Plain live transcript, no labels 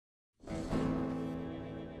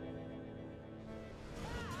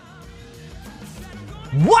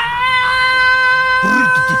Wow!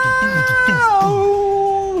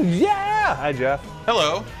 Yeah! Hi, Jeff.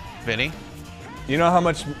 Hello, Vinny. You know how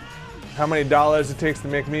many dollars it takes to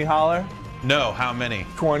make me holler? No, how many?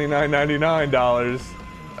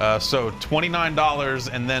 $29.99. So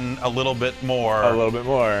 $29 and then a little bit more. A little bit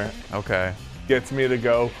more. Okay. Gets me to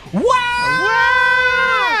go, wow!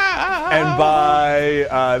 And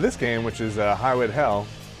buy this game, which is Highway to Hell.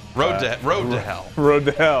 Road to Hell. Road to Hell. Road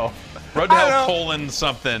to Hell colon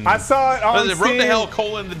something. I saw it on Steam. Road to Hell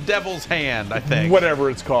colon the Devil's Hand, I think. Whatever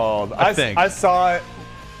it's called. I think. I saw it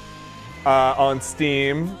on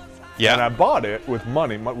Steam. Yeah. And I bought it with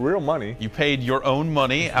money, real money. You paid your own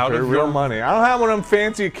money out of real money. I don't have one of them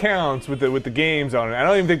fancy accounts with the games on it. I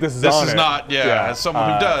don't even think this is on it. This is not, yeah. As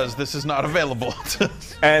someone who does, this is not available.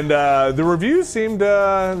 And the reviews seemed,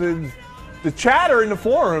 the chatter in the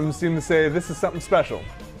forums seemed to say this is something special.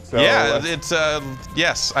 So yeah, it's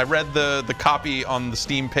yes. I read the copy on the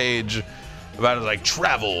Steam page about it, like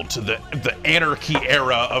travel to the anarchy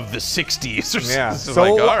era of the '60s. Or yeah. So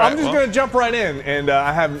like, right, I'm just gonna jump right in, and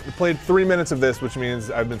I have played 3 minutes of this, which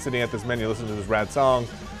means I've been sitting at this menu listening to this rad song.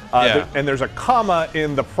 And there's a comma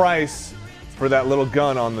in the price for that little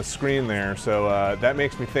gun on the screen there, so that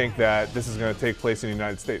makes me think that this is gonna take place in the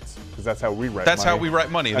United States, because that's how we write money. That's how we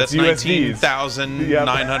write money. That's USDs.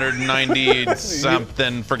 19,990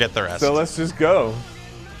 something. Forget the rest. So let's just go.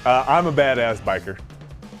 I'm a badass biker.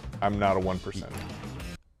 I'm not a 1%.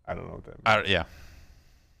 I don't know what that means. Yeah.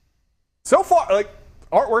 So far, like,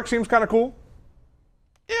 artwork seems kind of cool.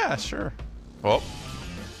 Yeah, sure. Well,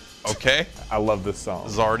 okay. I love this song.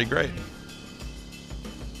 This is already great.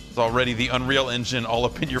 It's already the Unreal Engine all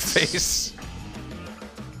up in your face.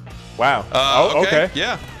 Wow. Okay.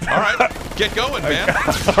 Yeah. All right. Get going, man.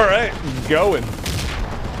 All right. Going.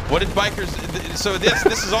 What did bikers... So this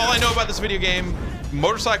is all I know about this video game.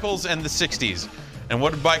 Motorcycles and the 60s. And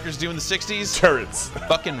what did bikers do in the 60s? Turrets.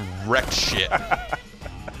 Fucking wreck shit.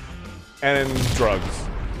 And drugs.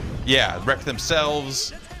 Yeah, wreck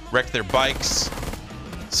themselves, wreck their bikes,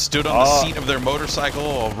 stood on the seat of their motorcycle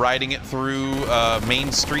while riding it through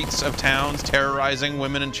main streets of towns, terrorizing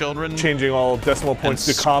women and children. Changing all decimal points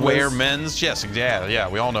to commas. Square men's. Yes, yeah.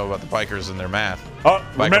 We all know about the bikers and their math.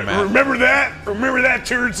 Remember that? Remember that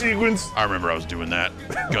turret sequence? I remember I was doing that.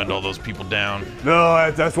 Gunned all those people down.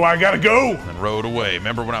 No, that's why I gotta go. And rode away.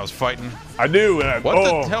 Remember when I was fighting? I do. What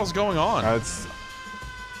the hell's going on? It's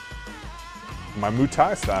my Muay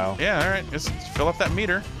Thai style. Yeah, all right. Just fill up that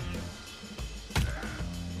meter.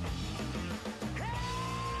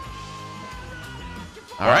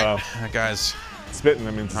 All right, that guy's spitting.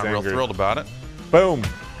 That means not real thrilled about it. Boom.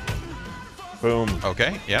 Boom.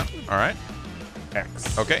 Okay. Yeah. All right.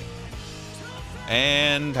 X. Okay.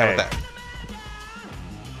 And how about that?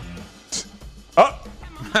 Oh.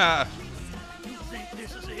 You think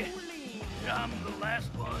this is it? I'm the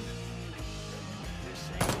last one.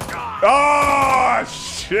 Oh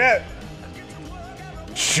shit!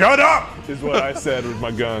 Shut up! Is what I said with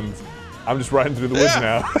my guns. I'm just riding through the woods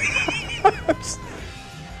now.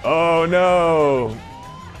 Oh no!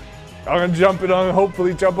 I'm gonna jump it on.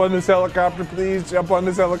 Hopefully, jump on this helicopter, please. Jump on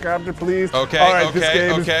this helicopter, please. Okay. All right, okay.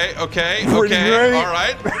 Great. All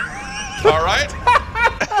right. All right.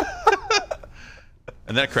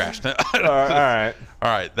 And then it crashed. All right. All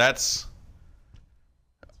right. That's.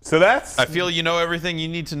 So that's. I feel you know everything you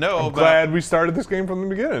need to know. I'm glad we started this game from the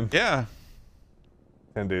beginning. Yeah.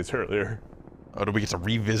 10 days earlier. Oh, do we get to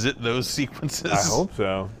revisit those sequences? I hope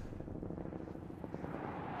so.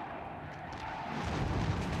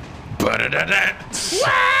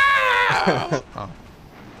 Wow! Oh.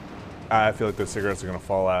 I feel like those cigarettes are gonna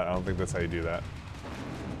fall out. I don't think that's how you do that.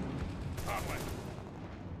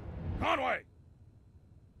 Conway!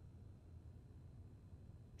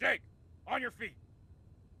 Jake, on your feet.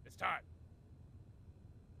 It's time.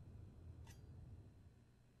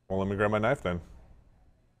 Well, let me grab my knife then.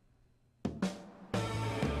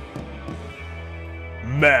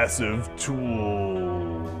 Massive tool.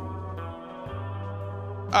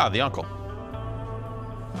 Ah, the uncle.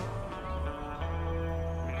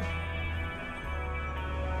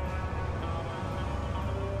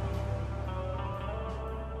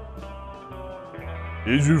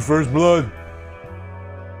 Here's your first blood.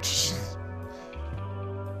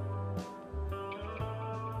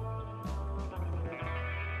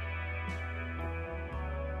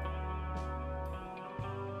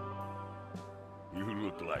 You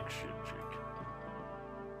look like shit, Jake.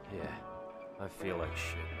 Yeah, I feel like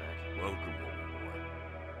shit, Mac. Welcome, old boy.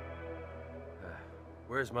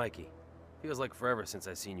 Where's Mikey? Feels like forever since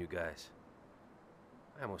I seen you guys.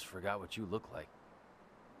 I almost forgot what you look like.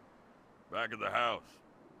 Back of the house.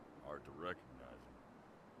 Hard to recognize him.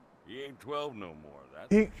 He ain't 12 no more, that's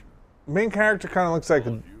He, for sure. main character kind of looks like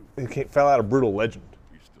he fell out of Brutal Legend.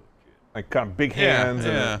 He's still a kid. Like kind of big hands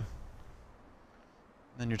Yeah. and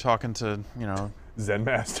Then you're talking to, you know, Zen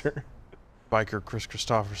Master. biker Chris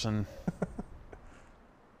Christopherson.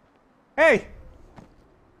 Hey!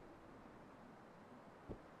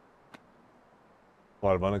 A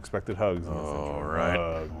lot of unexpected hugs. In this intro. All right.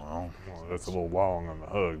 Well, that's a little long on the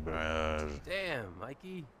hug, but Damn,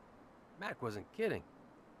 Mikey. Mac wasn't kidding.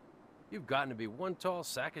 You've gotten to be one tall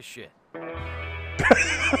sack of shit.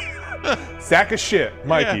 sack of shit,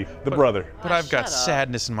 Mikey, Yeah, the brother. But I've got shut up.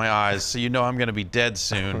 sadness in my eyes, so you know I'm gonna be dead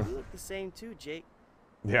soon. You look the same too, Jake.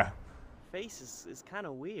 Yeah, Face is kind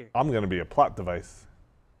of weird. I'm gonna be a plot device.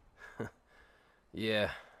 Yeah.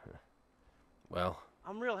 Well,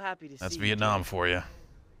 I'm real happy to That's see Vietnam you. for you.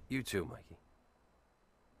 you too, Mikey.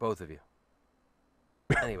 Both of you.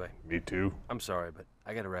 Anyway, Me too. I'm sorry, but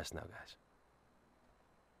I gotta rest now, guys.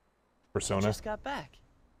 I Persona, just got back.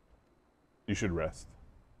 you should rest.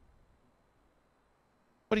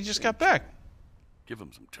 But he just got back. Give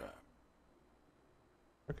him some time.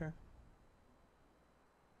 Okay.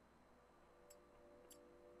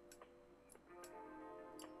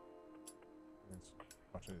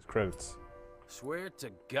 Watching these credits. Swear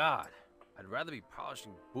to God, I'd rather be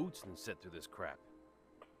polishing boots than sit through this crap.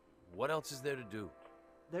 What else is there to do?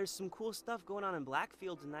 There's some cool stuff going on in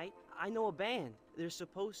Blackfield tonight. I know a band. They're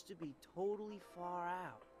supposed to be totally far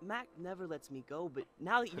out. Mac never lets me go, but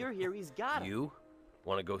now that you're here, he's got it. You?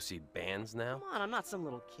 Want to go see bands now? Come on, I'm not some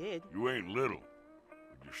little kid. You ain't little,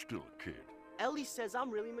 but you're still a kid. Ellie says I'm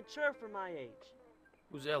really mature for my age.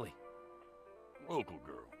 Who's Ellie? Local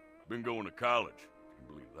girl. Been going to college, if you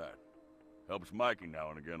can believe that. Helps Mikey now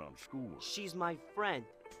and again on schoolwork. She's my friend.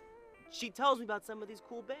 She tells me about some of these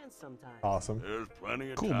cool bands sometimes. Awesome. There's plenty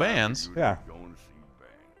of Cool time bands. for you to Yeah. be going to see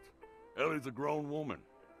bands. Ellie's a grown woman.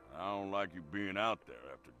 I don't like you being out there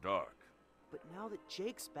after dark. But now that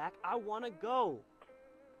Jake's back, I want to go.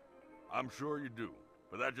 I'm sure you do,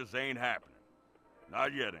 but that just ain't happening.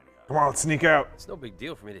 Not yet, anyhow. Come on, let's sneak out. It's no big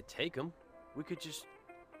deal for me to take him. We could just...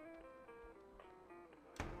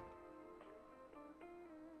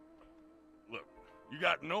 Look, you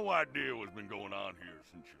got no idea what's been going on here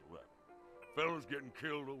since you left. Fellas getting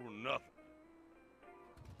killed over nothing.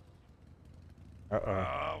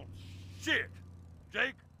 Oh, shit!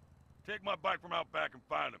 Jake, take my bike from out back and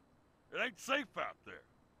find him. It ain't safe out there.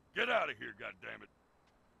 Get out of here, goddammit.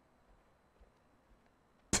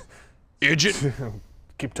 Idiot.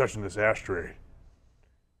 Keep touching this ashtray.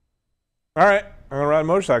 All right, I'm gonna ride a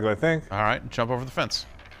motorcycle, I think. All right, jump over the fence.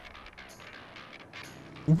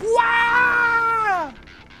 Wah!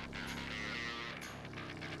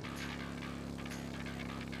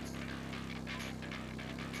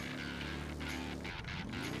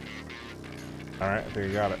 All right, I think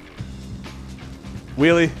I got it.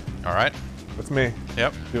 Wheelie, All right. that's me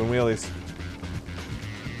Yep. doing wheelies.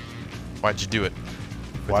 Why'd you do it?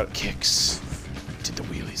 What? Kicks. Did the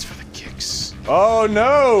wheelies for the kicks. Oh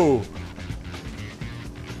no!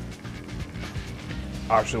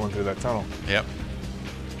 I should have went through that tunnel. Yep.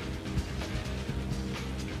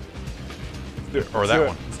 Let's do it. Or Let's that do it.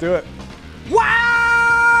 one. Let's do it.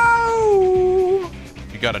 Wow!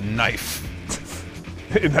 You got a knife.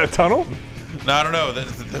 In that tunnel? No, I don't know.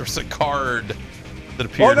 There's a card that Oh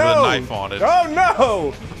appeared no! with a knife on it. Oh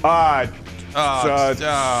no!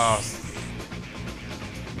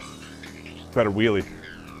 Better wheelie.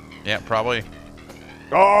 Yeah, probably.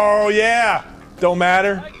 Oh yeah! Don't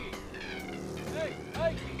matter. Hey,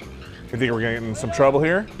 hey! You think we're gonna get in some trouble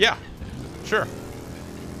here? Yeah, sure.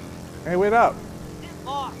 Hey, wait up. Get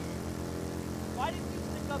lost. Why didn't you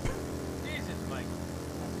stick up? Jesus, Mike.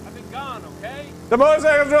 I've been gone, okay? The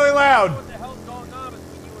motorcycle's really loud. What the hell's going on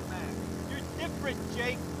between you and Mac? You're different,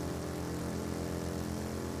 Jake.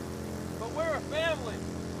 But we're a family.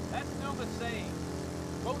 That's still the same.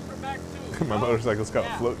 Goes for Mac too. My motorcycle's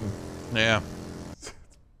got floating. Yeah.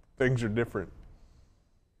 Things are different.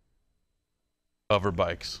 Hover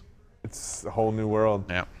bikes. It's a whole new world.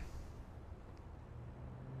 Yeah.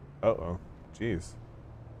 Uh-oh. Jeez.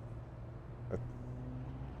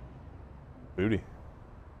 Booty.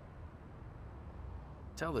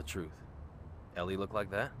 Tell the truth. Ellie look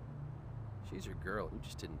like that? She's your girl. You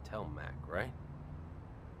just didn't tell Mac, right?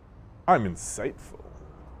 I'm insightful.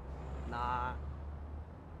 Nah.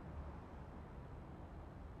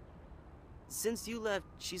 Since you left,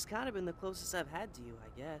 she's kind of been the closest I've had to you,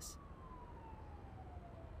 I guess.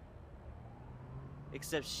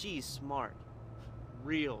 Except she's smart.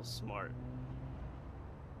 Real smart.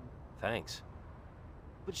 Thanks.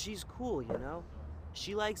 But she's cool, you know?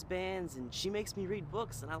 She likes bands and she makes me read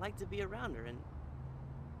books and I like to be around her and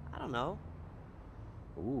I don't know.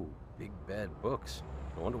 Ooh, big bad books.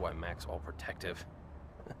 No wonder why Mac's all protective.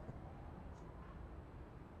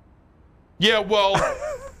 Yeah, well,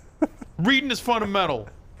 reading is fundamental.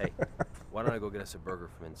 Hey, why don't I go get us a burger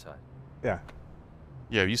from inside? Yeah.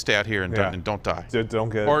 Yeah, you stay out here and, Yeah. don't die. Don't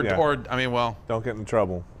get. Or, yeah. or I mean, well. Don't get in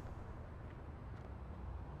trouble.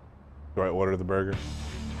 Do I order the burger?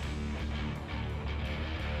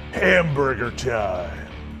 Hamburger time.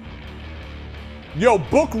 Yo,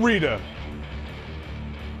 book reader.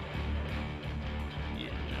 You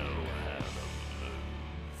know how to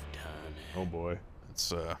move, Tony. Oh boy.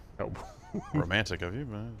 It's Oh. romantic of you,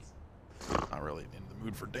 but it's not really in the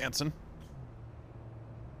mood for dancing.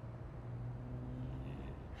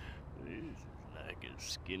 This is like a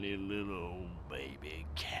skinny little old baby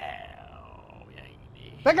cow, ain't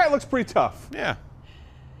he? That guy looks pretty tough. Yeah.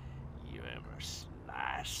 You ever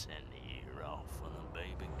slice an ear off with a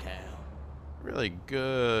baby cow? Really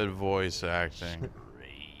good voice acting.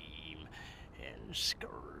 Scream and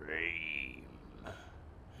scream.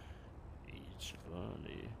 It's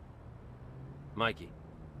funny. Mikey,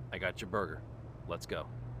 I got your burger. Let's go.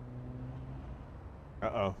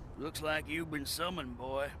 Uh-oh. Looks like you've been summoned,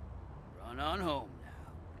 boy. Run on home now.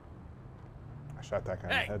 I shot that guy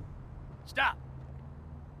in Hey! the head. Stop!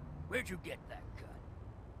 Where'd you get that cut?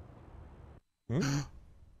 Hmm?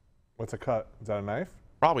 What's a cut? Is that a knife?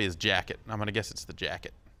 Probably his jacket. I'm gonna guess it's the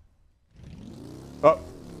jacket. Oh,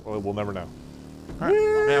 well, we'll never know. All right.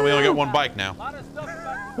 Yeah, we only got one bike now. A lot of stuff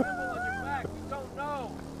about the symbol on your back we don't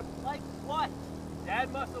know. Like what?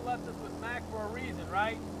 Dad must have left us with Mac for a reason,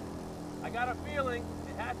 right? I got a feeling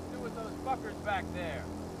it has to do with those fuckers back there.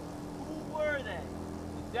 Who were they?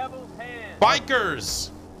 The Devil's Hand.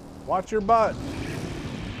 Bikers! Watch your butt.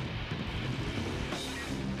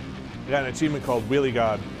 I got an achievement called Wheelie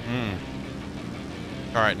God.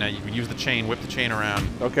 All right, now you can use the chain, whip the chain around.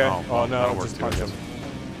 Okay. Oh, no, that'll work just too, I punch guess. him.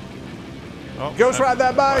 Oh, Ghost ride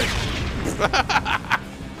that bike!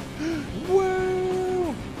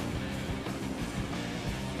 Woo!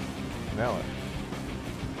 Nail it.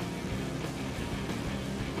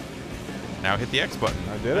 Now hit the X button.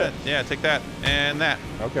 I did it. Yeah, take that and that.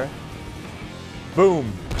 Okay.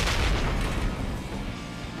 Boom.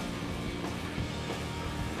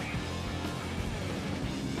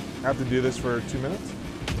 I have to do this for 2 minutes?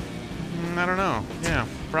 I don't know. Yeah,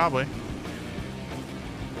 probably.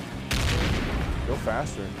 Go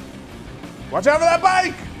faster. Watch out for that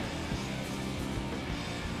bike!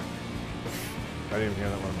 I didn't even hear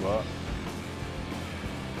that one blow up.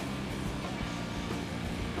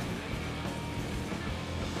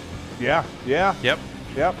 Yeah, yeah, Yep.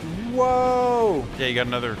 yep. Whoa! Yeah, you got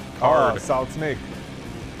another Oh, card. solid snake.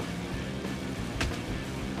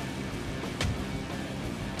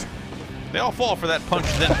 They all fall for that punch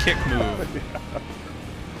then kick move.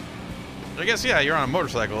 I guess, yeah, you're on a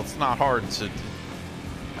motorcycle. It's not hard to.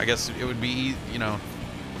 I guess it would be, you know,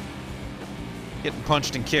 getting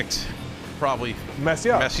punched and kicked probably Mess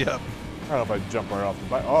you up. mess you up. I don't know if I jump right off the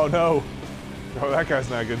bike. Oh no! Oh, that guy's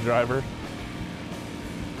not a good driver.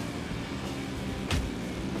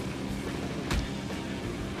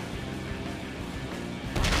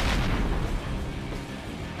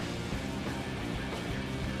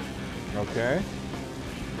 Okay.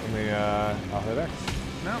 Let me, I'll hit X.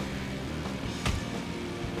 No.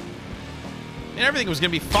 And everything was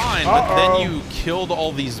gonna be fine, but then you killed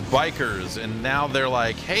all these bikers, and now they're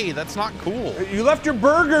like, "Hey, that's not cool." You left your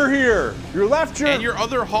burger here! You left your... And your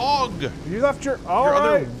other hog, You left your... your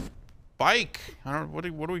Alright. other bike. I don't. What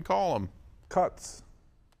do we call them? Cuts.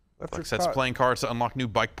 Left Like your sets cut. playing cards to unlock new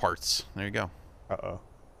bike parts. There you go. Uh-oh.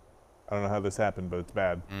 I don't know how this happened, but it's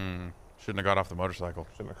bad. Shouldn't have got off the motorcycle.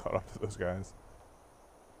 Shouldn't have caught up to those guys.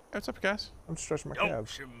 Hey, what's up, guys? I'm stretching my Don't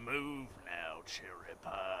calves. you move now, cherry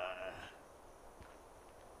pie.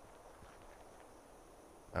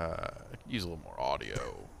 Use a little more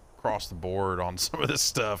audio across the board on some of this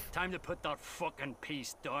stuff. Time to put that fucking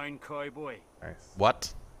piece down, cowboy. Nice.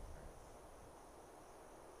 What?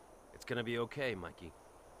 It's gonna be okay, Mikey.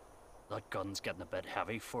 That gun's getting a bit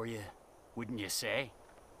heavy for you, wouldn't you say?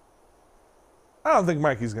 I don't think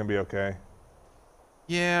Mikey's gonna be okay.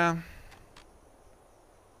 Yeah.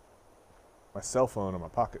 My cell phone in my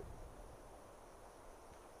pocket.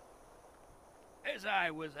 As I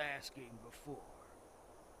was asking before,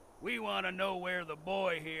 we want to know where the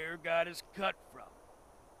boy here got his cut from.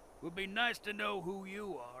 Would be nice to know who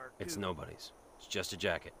you are, It's too. nobody's. It's just a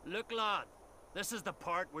jacket. Look, lad, this is the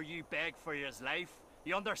part where you beg for his life.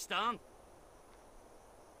 You understand?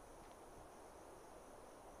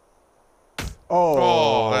 Oh,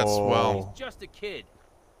 Oh, that's well. Just a kid.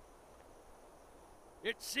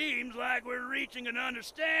 It seems like we're reaching an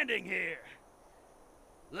understanding here.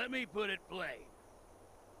 Let me put it plain.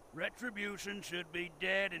 Retribution should be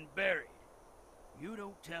dead and buried. You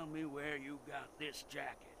don't tell me where you got this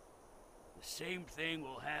jacket. The same thing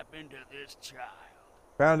will happen to this child.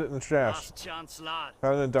 Found it in the trash. Last chance, lad.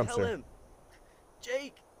 Found it in a dumpster. Tell him.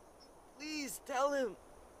 Jake, please tell him.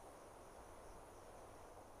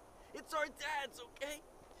 It's our dads, okay?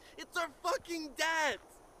 It's our fucking dads.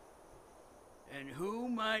 And who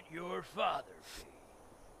might your father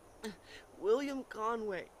be? William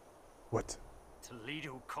Conway. What?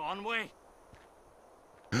 Toledo Conway?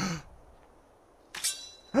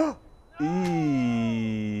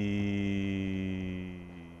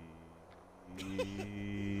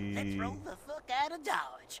 Let's roll the fuck out of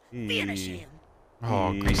Dodge. Finish him.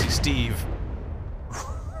 Oh, Greasy Steve.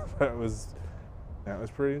 that was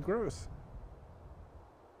pretty gross.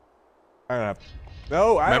 I don't have.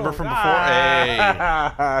 No, I Remember don't, from before? Hey.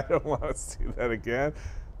 I don't want to see that again.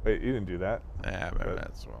 Wait, you didn't do that. Yeah, maybe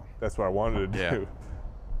that's well. That's what I wanted to Yeah. do.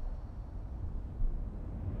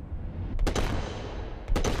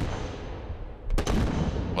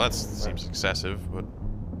 Well, that seems excessive, but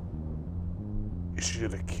You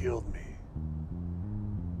should have killed me.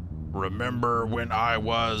 remember when I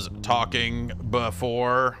was talking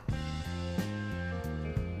before?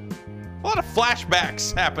 A lot of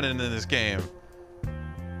flashbacks happening in this game.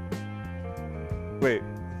 Wait,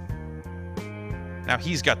 Now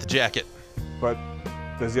he's got the jacket. but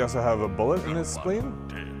does he also have a bullet in his spleen?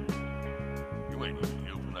 You ain't gonna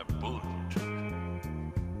heal from that bullet.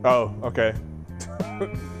 Oh, okay.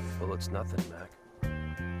 Well, it's nothing, Mac.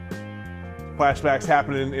 Flashbacks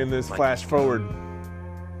happening in this flash forward.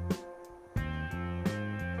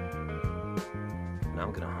 Now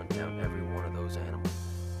I'm gonna hunt down every one of those animals.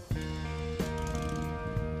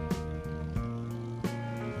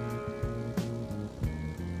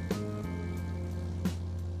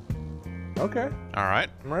 Okay, All right.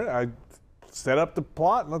 all right. I set up the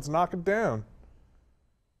plot and let's knock it down.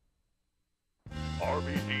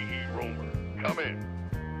 RVDE Romer, come in.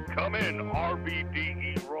 Come in,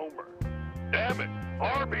 RVDE Romer. Damn it,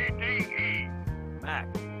 RVDE. Mac,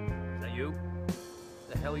 is that you?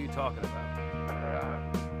 What the hell are you talking about?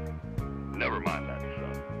 Never mind that,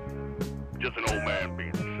 son. Just an old man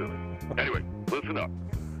being silly. Anyway, listen up.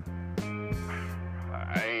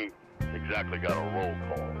 I ain't exactly got a roll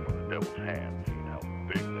call for the devil's hands, seeing how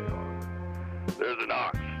big they are. There's an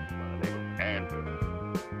ox by the name of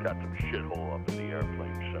Andrew. Got some shithole up in the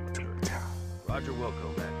airplane cemetery. Roger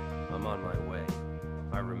Wilco, Mac. I'm on my way.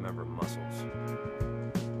 I remember muscles.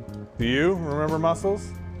 Do you remember muscles?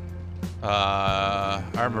 I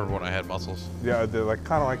remember when I had muscles. Yeah, they're like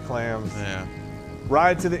kind of like clams. Yeah.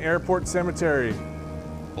 Ride to the airport cemetery.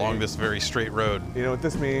 Along this very straight road. You know what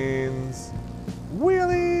this means?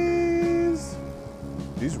 Wheelies!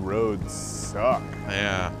 These roads suck.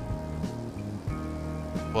 Yeah.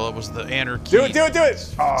 Well, it was the anarchy. Do it, do it, do it!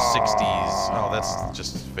 60s. Oh, that's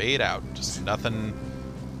just fade out. Just nothing.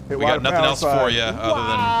 Hit We got water nothing power else slide. for you other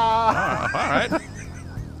than. All right.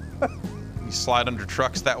 You slide under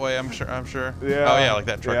trucks that way, I'm sure. Yeah. Oh yeah, like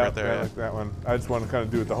that truck yeah, right there. Yeah, Yeah. like that one. I just want to kind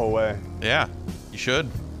of do it the whole way. Yeah. You should.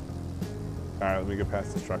 All right, let me get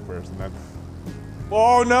past this truck first, and then.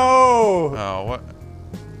 Oh no! Oh, what?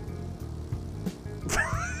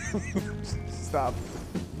 Stop.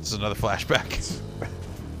 This is another flashback.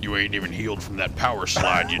 You ain't even healed from that power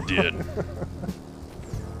slide you did.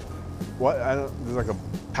 What? I don't. There's like a.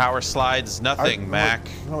 Power slides, nothing, Mac. I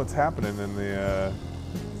don't know what's happening in the.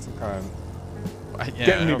 Some kind of. Yeah,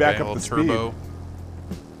 Getting me back okay, up old to turbo.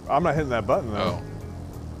 speed. I'm not hitting that button though.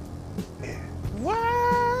 Oh.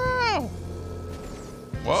 Wow!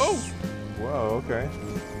 Whoa! Whoa. Okay.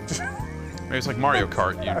 Maybe it's like Mario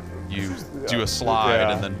Kart. You do a slide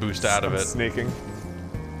Yeah. and then boost out of I'm it. Sneaking.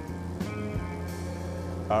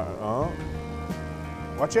 Oh.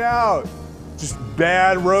 Watch out! Just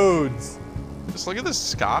bad roads. Just look at the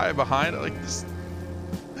sky behind it, like this.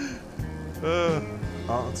 Oh,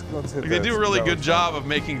 let's hit Like they this. do a really That good was- job of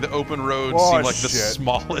making the open road Oh, seem like the shit.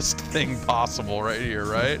 smallest thing possible right here,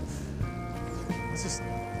 right? It's just.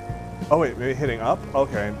 Oh wait, maybe hitting up.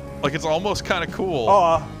 Okay. Like it's almost kind of cool.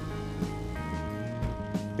 Oh.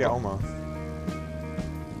 Yeah, almost.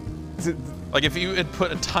 Is it- Like if you had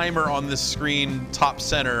put a timer on this screen top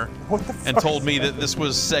center What the and fuck told is me that this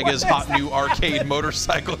was Sega's hot new arcade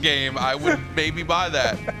motorcycle game, I would maybe buy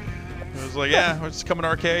that. It was like, yeah, it's coming to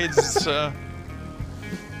arcades. It's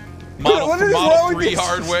Model, What is Model wrong with 3 these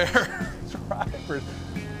hardware. drivers?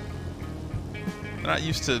 They're not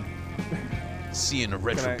used to seeing a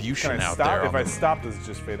retribution can I out stop? there. If on I the- stop, does it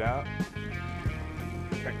just fade out?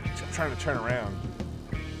 I'm trying to turn around.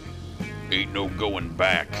 Ain't no going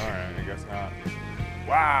back. All right, I guess not.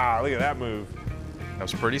 Wow, look at that move. That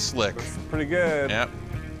was pretty slick. That's pretty good. Yep.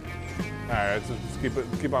 All right, let's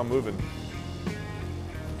just keep on moving.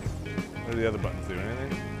 What do the other buttons do?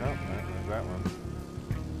 Anything? No, there's that one.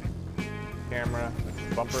 Camera,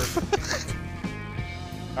 bumper.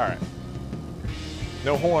 All right.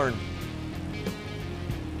 No horn.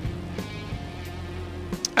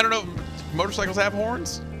 I don't know. Motorcycles have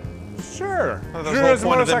horns? Sure. Oh, Sure, the whole does a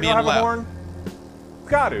point of them motorcycle being have a loud. horn? It's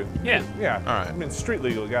got to. Yeah. Yeah. All right. I mean, street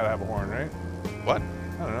legal, you got to have a horn, right? What?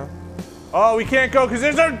 I don't know. Oh, we can't go because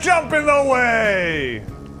there's a jump in the way.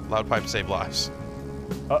 Loud pipes save lives.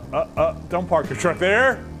 Don't park your truck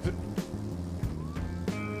there.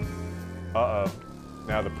 Uh-oh.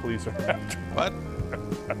 Now the police are after. What?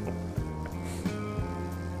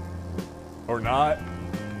 Or not.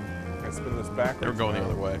 Can I spin this backwards? They were going the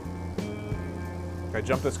other way. Can I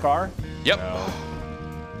jump this car? Yep. No.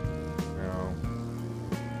 No.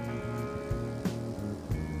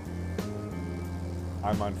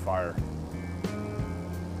 I'm on fire.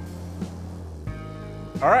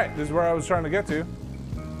 All right, this is where I was trying to get to.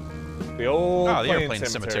 The old Oh, the plane airplane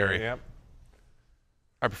cemetery. Yep.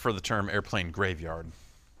 I prefer the term airplane graveyard.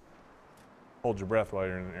 Hold your breath while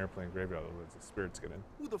you're in an airplane graveyard, otherwise the spirits get in.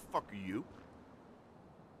 Who the fuck are you?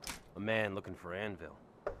 A man looking for Anvil.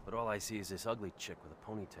 But all I see is this ugly chick with a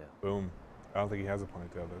ponytail. Boom. I don't think he has a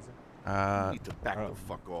ponytail, does he? You need to back the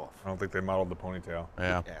fuck off. I don't think they modeled the ponytail.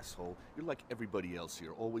 Yeah. Asshole. You're like everybody else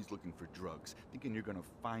here, always looking for drugs, thinking you're gonna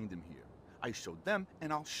find them here. I showed them,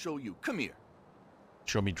 and I'll show you. Come here.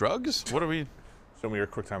 Show me drugs? What are we? Show me your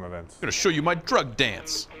QuickTime events. I'm gonna show you my drug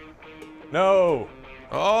dance. No.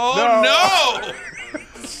 Oh no!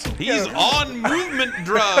 He's on movement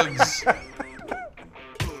drugs.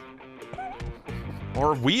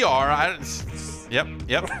 Or we are. Yep.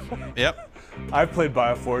 I've played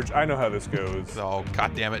Bioforge. I know how this goes. Oh,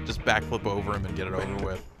 god damn it. Just backflip over him and get it over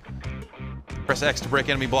with. Press X to break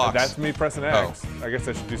enemy blocks. That's me pressing X. I guess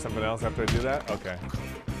I should do something else after I do that? Okay.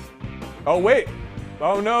 Oh, wait.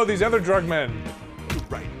 Oh, no, these other drug men. You're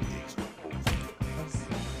right.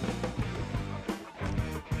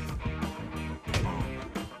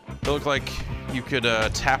 It looked like you could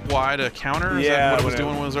tap wide a counter. Is Yeah, that what it was doing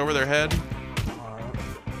when it was over their head?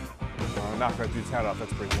 Knock that dude's head off.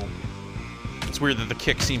 That's pretty cool. It's weird that the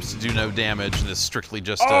kick seems to do no damage and is strictly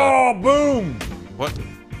just. Oh, boom! What?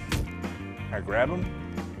 Can I grab him?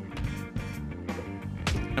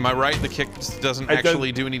 Am I right? The kick doesn't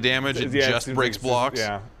actually do any damage. It just breaks blocks.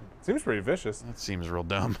 Yeah. Seems pretty vicious. That seems real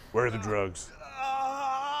dumb. Where are the drugs?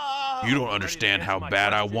 You don't understand how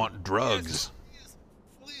bad I want drugs.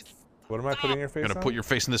 What am I putting your face I'm gonna on? put your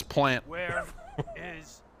face in this plant. Where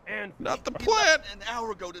is Anvil? Not the He plant. left an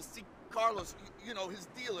hour ago to see Carlos, you know, his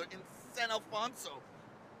dealer in San Alfonso.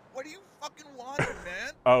 What do you fucking want,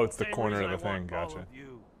 man? Oh, it's the Same corner reason of the I thing. want all Gotcha. of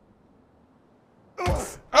you.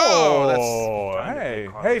 Oh, Oh, hey.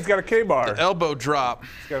 Hey, he's got a K-bar. that's the elbow drop.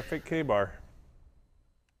 He's got a fake K-bar.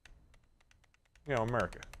 You know,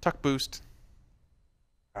 America. Tuck boost.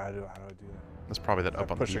 How do I do that? That's probably that Is that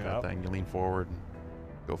up on the pushing keypad up? thing. You lean forward and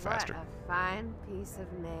go faster. What a fine piece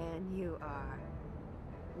of man you are.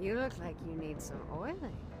 You look like you need some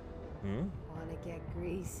oiling. Hmm? Wanna get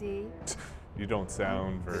greasy? You don't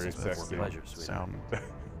sound very sexy. Pleasure, sweetie. Sound.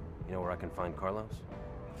 You know where I can find Carlos?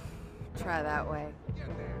 Try that way.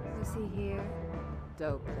 Pussy here,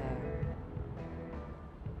 dope there.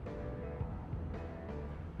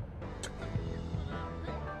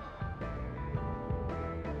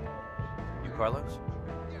 You Carlos?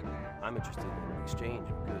 I'm interested in an exchange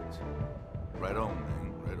of goods. Right on,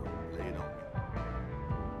 man. Right on. Lay it on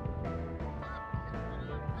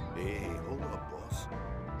me. Hey, hold up, boss.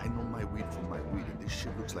 I know my weed from my weed, and this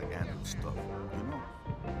shit looks like animal stuff. You know?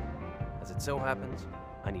 As it so happens,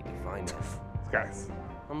 I need to find it. Guys,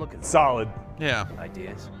 I'm looking for solid. Yeah.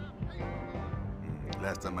 ideas.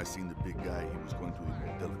 Last time I seen the big guy, he was going to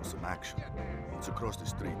the motel for some action. It's across the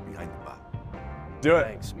street behind the bar. Do it.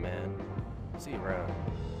 Thanks, man. See you around.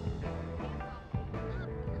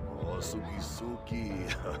 Oh, Suki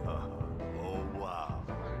Suki. Oh, wow.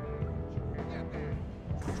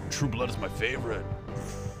 True Blood is my favorite.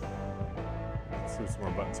 Let's see some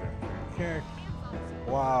more buttons here. Kick.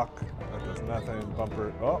 Block. That does nothing.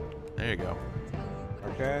 Bumper. Oh, There you go.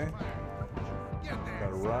 okay.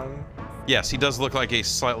 Gotta run. Yes, he does look like a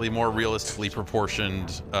slightly more realistically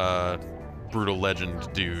proportioned brutal legend Is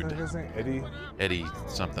that dude. his name? Eddie? Eddie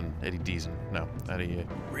something. Eddie Deason. No, Eddie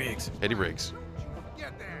Riggs. Eddie Riggs.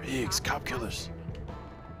 Riggs, cop killers.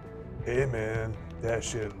 Hey, man. That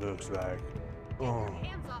shit looks like. Oh.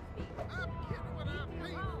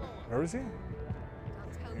 Where is he?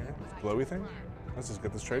 Here? glowy thing? Let's just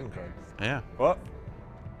get this trading card. Yeah. What?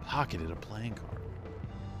 Pocketed a playing card.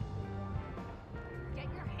 Get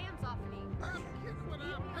your hands off me.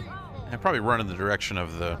 I probably run in the direction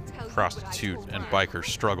of the prostitute and biker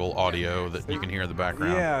struggle audio that you can hear in the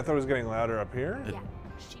background. Yeah, I thought it was getting louder up here.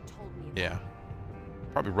 Yeah.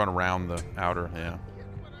 Probably run around the outer, yeah.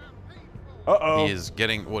 Uh-oh. He is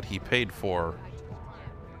getting what he paid for.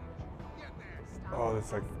 Oh,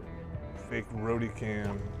 that's like fake roadie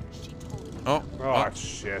cam. Oh. Oh,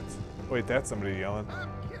 shit. Wait, that's somebody yelling.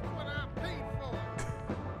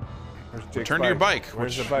 Where's Jake's Turn to your bike,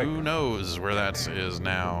 Where's which the bike? who knows where that is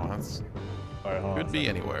now. That's All right, hold on could be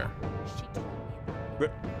anywhere.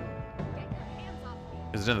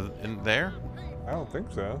 Is it in there? I don't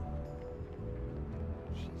think so.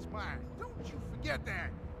 She's mine. Don't you forget that.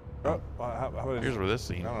 Oh, how about Here's where this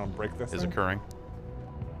scene I don't know, break this is thing? occurring.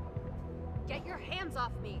 Get your hands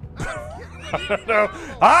off me. I don't know.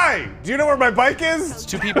 Hi! Do you know where my bike is? It's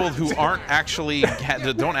two people who aren't actually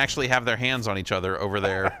don't actually have their hands on each other over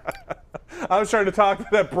there. I was trying to talk to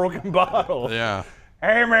that broken bottle. Yeah.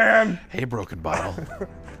 Hey, man. Hey, broken bottle.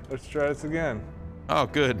 Let's try this again. Oh,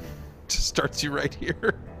 good. Just starts you right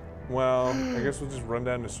here. Well, I guess we'll just run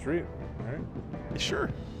down the street, all right? Sure.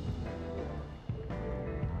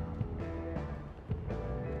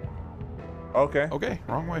 Okay. Okay,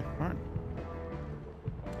 wrong way. All right.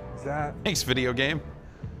 Is that? Thanks, video game.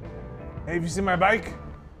 Hey, have you seen my bike?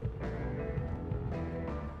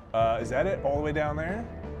 Is that it? All the way down there?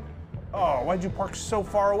 Oh, why'd you park so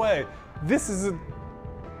far away? This is a...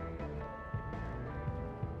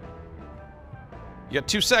 You got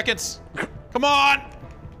 2 seconds. Come on!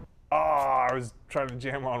 Oh, I was trying to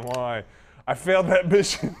jam on Y. I failed that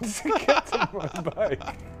mission to get to my bike.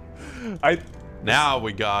 Now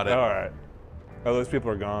we got it. All right. Oh, those people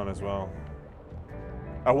are gone as well.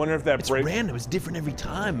 I wonder if that It's break... random. It's different every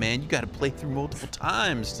time, man. You got to play through multiple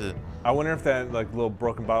times to... I wonder if that like little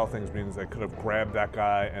broken bottle things means they could have grabbed that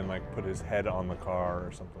guy and like put his head on the car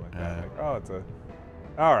or something like that. Like, oh, it's a...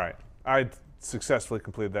 All right. I successfully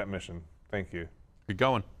completed that mission. Thank you. You're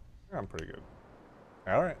going. I'm pretty good.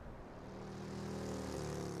 All right.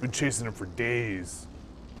 Been chasing him for days.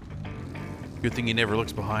 Good thing he never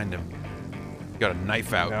looks behind him. You got a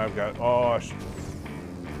knife out. Now I've got... Oh,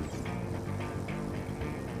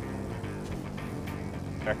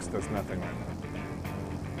 X does nothing right now.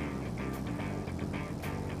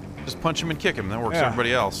 Just punch him and kick him. That works Yeah.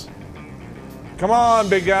 everybody else. Come on,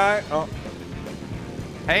 big guy. Oh.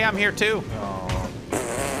 Hey, I'm here too. Oh.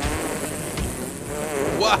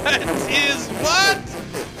 What?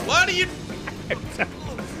 What are you...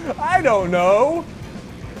 I don't know.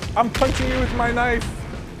 I'm punching you with my knife.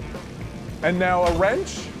 And now a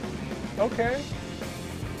wrench? Okay.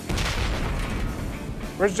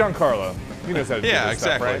 Where's Giancarlo? He knows how to do this exactly.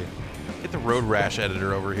 stuff, right? Get the road rash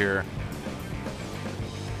editor over here.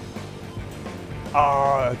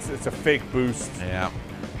 Oh, it's a fake boost. Yeah.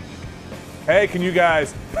 Hey, can you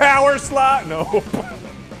guys power slot? No.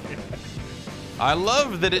 I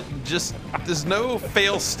love that it just, there's no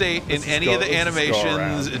fail state in any of the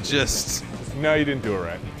animations. It just... No, you didn't do it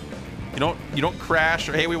right. You don't crash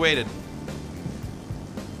or, hey, we waited.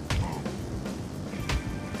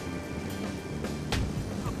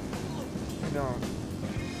 No.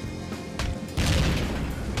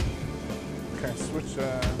 Can I switch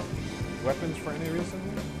weapons for any reason?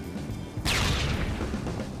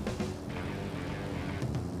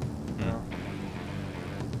 No.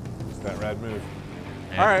 It's that rad move.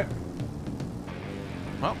 Yeah. All right.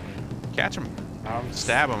 Well, catch him.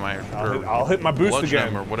 Stab him. I'll hit my boost bludgeon again.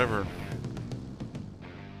 him or whatever.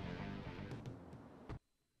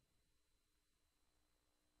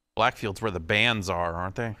 Blackfield's where the bands are,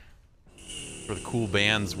 aren't they? Where the cool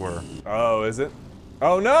bands were. Oh, is it?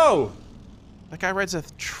 Oh no! That guy rides a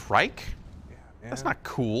trike? Yeah, that's not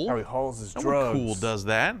cool. How he hauls his No drugs. one cool does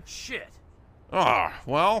that. Shit. Ah,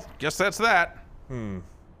 well, guess that's that.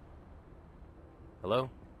 Hello?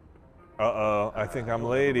 Uh-oh, I think I'm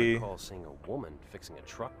lady. I don't recall seeing a woman fixing a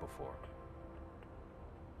truck before.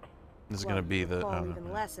 This is gonna be the...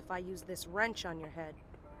 even less if I use this wrench on your head.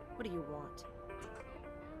 What do you want?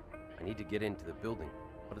 I need to get into the building,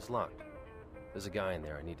 but it's locked. There's a guy in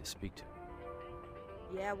there I need to speak to.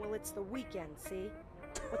 Yeah, well, it's the weekend, see?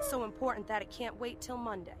 What's so important that it can't wait till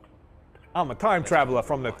Monday? I'm a time traveler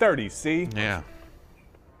from the 30s, see? Yeah.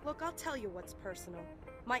 Look, I'll tell you what's personal.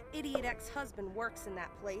 My idiot ex-husband works in that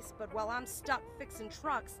place, but while I'm stuck fixing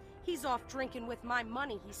trucks, he's off drinking with my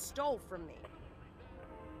money he stole from me.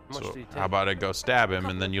 So how about I go stab him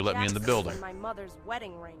and then you let me in the building? My mother's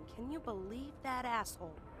wedding ring. Can you believe that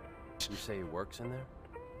asshole? You say he works in there?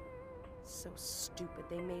 So stupid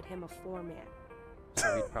they made him a foreman.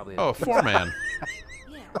 So he'd probably Oh, foreman.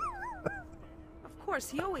 Yeah. Of course,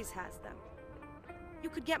 he always has them. You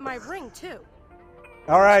could get my ring, too.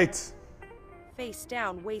 All right. Face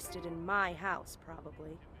down, wasted in my house,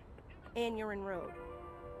 probably. Aneurin Road.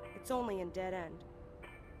 It's only in Dead End.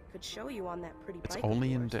 Could show you on that pretty bike. It's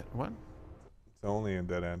only in Dead... What? It's only in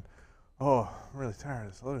Dead End. Oh, I'm really tired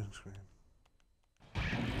of this loading screen.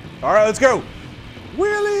 All right, let's go.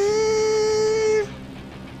 Willie!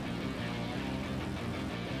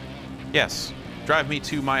 Yes. Drive me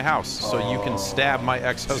to my house so you can stab my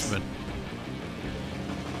ex-husband.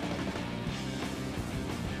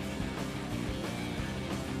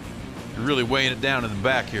 You're really weighing it down in the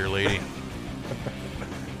back here, lady.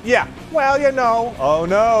 Yeah, well, you know. Oh,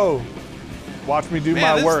 no. Watch me do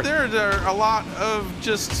my work. There are a lot of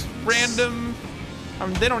just random... I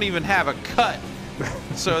mean, they don't even have a cut.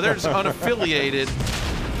 So they're just unaffiliated.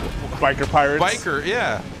 Biker pirates. Biker,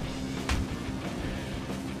 yeah.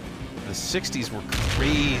 The 60s were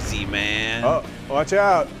crazy, man. Oh, watch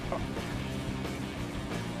out.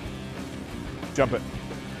 Jump it.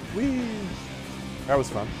 Whee. That was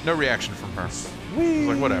fun. No reaction from her. Whee.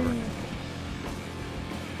 Like, whatever. I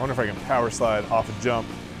wonder if I can power slide off a jump.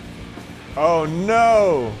 Oh,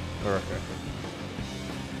 no. Okay.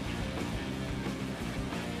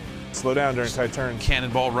 Slow down during tight turns.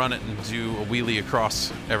 Cannonball run it and do a wheelie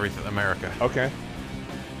across everything, America. Okay.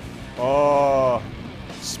 Oh.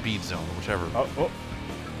 Speed Zone, whichever. Oh.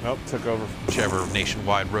 Nope, took over. Whichever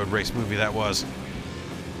nationwide road race movie that was.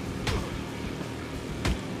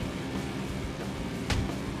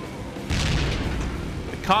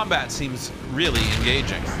 The combat seems really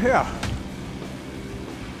engaging. Yeah.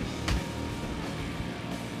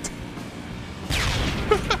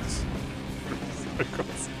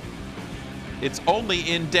 It's only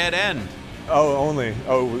in Dead End. Oh, only.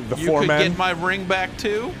 Oh, the you four could men. get my ring back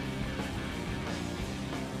too.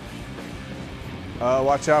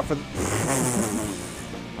 Watch out for.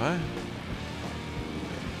 What?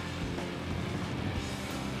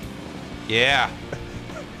 Yeah.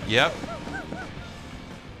 Yep.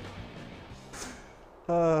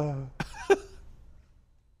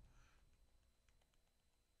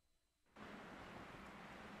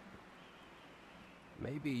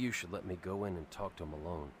 Maybe you should let me go in and talk to him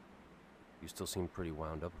alone. You still seem pretty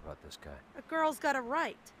wound up about this guy. A girl's got a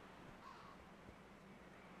right.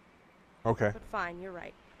 Okay. But fine, you're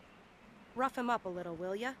right. Rough him up a little,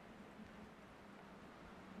 will ya?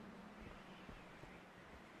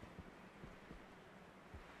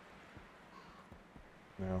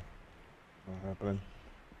 No. Not happening.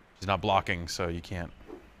 She's not blocking, so you can't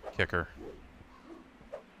kick her.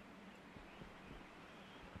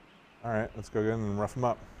 All right, let's go again and rough him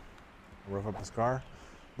up. Rough up this car.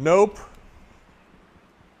 Nope.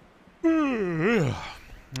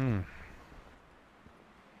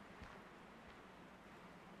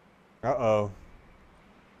 Uh-oh.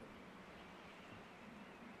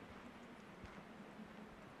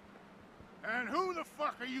 And who the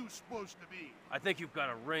fuck are you supposed to be? I think you've got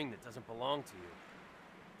a ring that doesn't belong to you.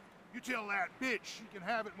 You tell that bitch she can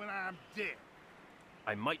have it when I'm dead.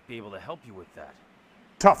 I might be able to help you with that.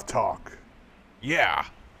 Tough talk. Yeah.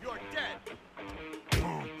 You're dead.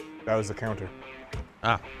 That was the counter.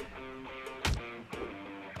 Ah.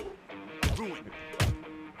 Ruined.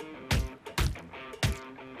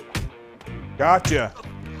 Gotcha.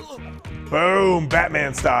 Boom,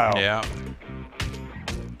 Batman style. Yeah.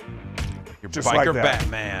 You're Just biker like that.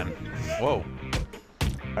 Batman. Whoa.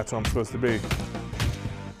 That's what I'm supposed to be.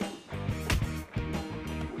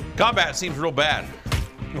 Combat seems real bad.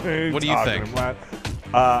 What do you think?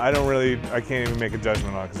 I don't really, I can't even make a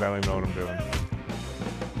judgment on it because I don't even know what I'm doing.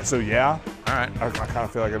 So yeah. All right. I kind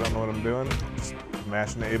of feel like I don't know what I'm doing. Just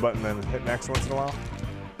mashing the A button and then hitting X once in a while.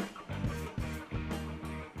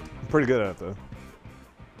 I'm pretty good at it though.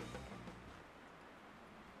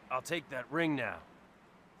 I'll take that ring now.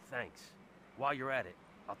 Thanks. While you're at it,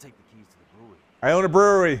 I'll take the keys to the brewery. I own a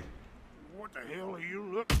brewery. What the hell are you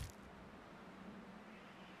looking?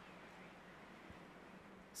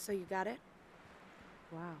 So you got it?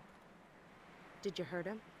 Wow. Did you hurt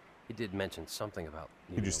him? He did mention something about...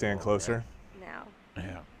 Could you stand closer? Now,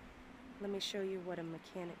 Yeah. let me show you what a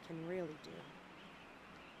mechanic can really do.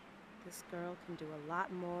 This girl can do a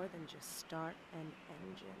lot more than just start an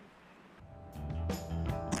engine.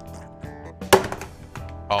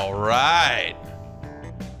 All right.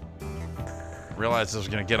 Realized I was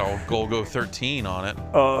gonna get all Golgo 13 on it.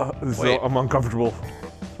 So I'm uncomfortable.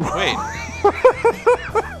 Wait.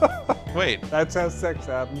 Wait. That's how sex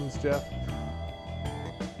happens, Jeff.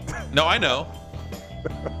 No, I know.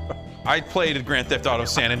 I played Grand Theft Auto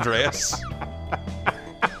San Andreas.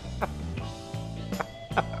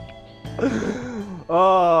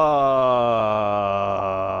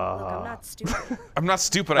 Look, I'm not stupid. I'm not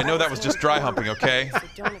stupid. I know that was just dry humping, okay? So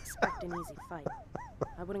don't expect an easy fight.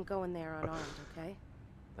 I wouldn't go in there unarmed, okay?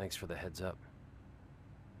 Thanks for the heads up.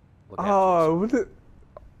 Look Oh, what the...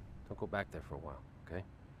 Don't go back there for a while, okay?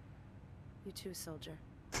 You too, soldier.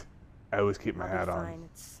 I always keep my hat on. Fine.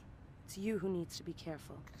 It's you who needs to be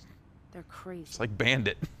careful. They're crazy. It's like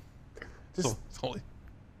Bandit.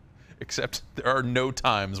 Except there are no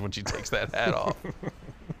times when she takes that hat off.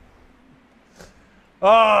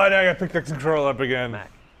 Oh, now I gotta pick the control up again.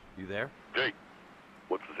 Mac, you there? Jake,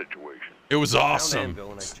 what's the situation? It was awesome. I found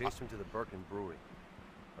Anvil and I chased him to the Birkin Brewery.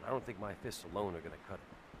 But I don't think my fists alone are gonna cut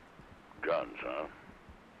it. Guns, huh?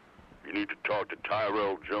 You need to talk to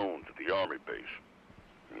Tyrell Jones at the Army base.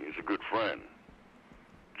 He's a good friend.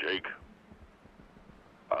 Jake,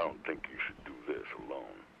 I don't think you should do this alone.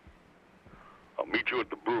 I'll meet you at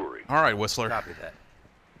the brewery. All right, Whistler. Copy that.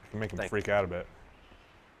 Make him freak out a bit.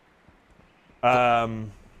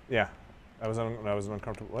 Yeah. I was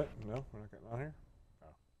uncomfortable. What? No, we're not getting on here. Oh.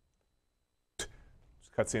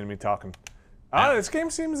 Just cutscene of me talking. This game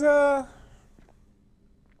seems You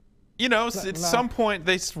know, at some point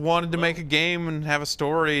they wanted to make a game and have a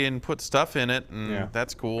story and put stuff in it, and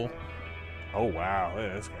that's cool. Oh wow, look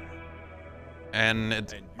at this guy.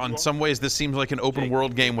 And on some ways, this seems like an open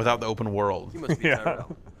world game without the open world. Yeah.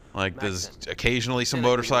 Like there's occasionally some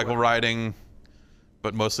motorcycle riding,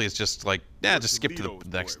 but mostly it's just like, yeah, just skip to the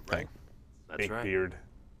next thing. That's Big right. beard.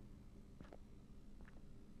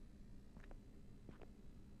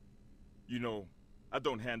 You know, I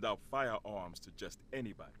don't hand out firearms to just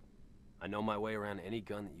anybody. I know my way around any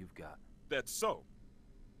gun that you've got. That's so.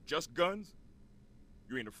 Just guns?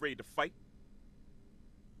 You ain't afraid to fight?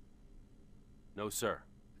 No, sir.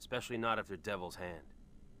 Especially not if they're Devil's Hand.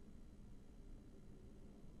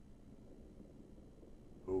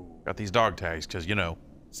 Got these dog tags, because, you know.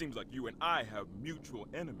 Seems like you and I have mutual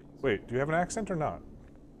enemies. Wait, do you have an accent or not?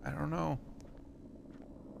 I don't know.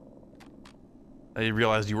 I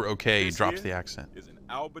realized you were okay. You dropped the accent. Is an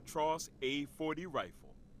Albatross A40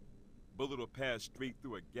 rifle. Bullet will pass straight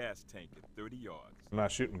through a gas tank at 30 yards. I'm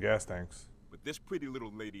not shooting gas tanks. But this pretty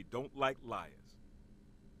little lady don't like liars.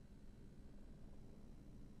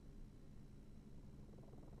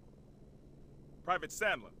 Private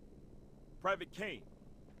Sandler. Private Kane.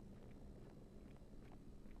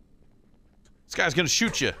 This guy's gonna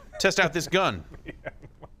shoot you. Test out this gun.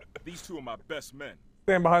 These two are my best men.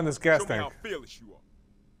 Stand behind this gas Show me tank. how fearless you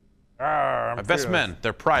are. Arr, My best men.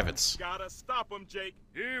 They're privates. Gotta stop them, Jake.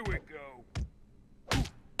 Here we go.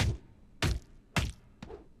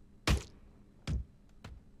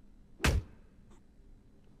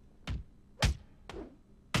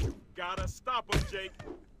 Gotta stop them, Jake.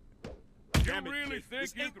 Damn it, really Jake. think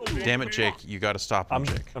This you ain't can gonna Damn work. it, Jake. You gotta stop him,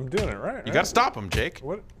 Jake. I'm doing it right. You gotta stop him, Jake.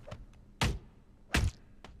 What?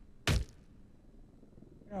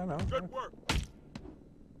 Yeah, I know. Good work.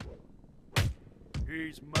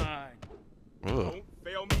 He's mine. Ugh. Don't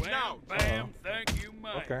fail me now. Bam, thank you,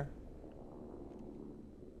 mine. Okay.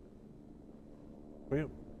 Wait.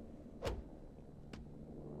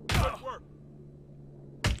 Good work.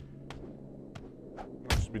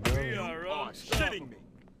 I should be doing. We are Oh, shitting me.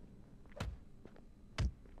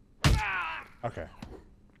 Okay.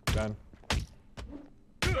 Done.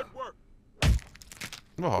 Good work.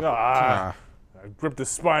 Oh, I ripped his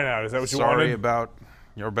spine out. Is that what you wanted? sorry about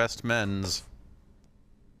your best men's.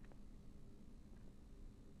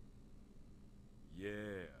 Yeah.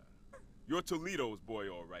 You're Toledo's boy,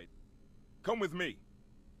 all right. Come with me.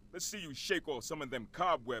 Let's see you shake off some of them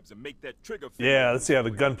cobwebs and make that trigger feel. Yeah, let's see how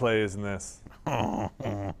the gunplay is in this.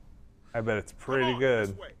 I bet it's pretty good.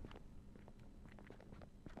 This way.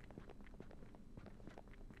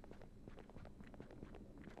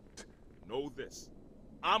 Know this.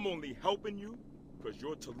 I'm only helping you because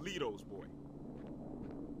you're Toledo's boy.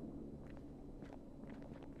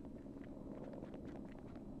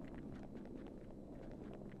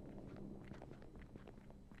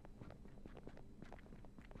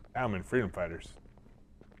 Now I'm in Freedom Fighters.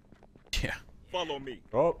 Yeah. Follow me.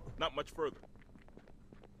 Oh. Not much further.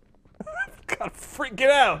 God, freak it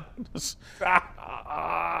out.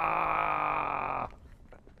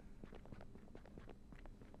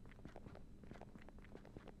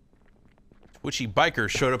 Twitchy biker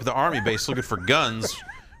showed up at the army base looking for guns.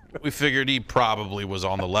 We figured he probably was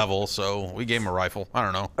on the level, so we gave him a rifle. I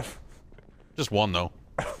don't know. Just one, though.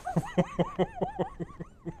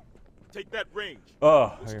 Take that range. Oh,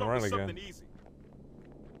 We'll I can start run with again. something easy.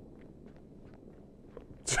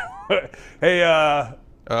 Hey,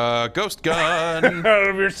 ghost gun. I don't know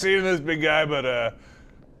if you're seeing this big guy, but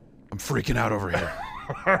I'm freaking out over here.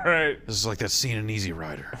 All right. This is like that scene in Easy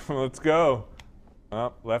Rider. Let's go.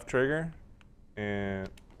 Up, left trigger, and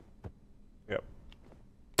yep.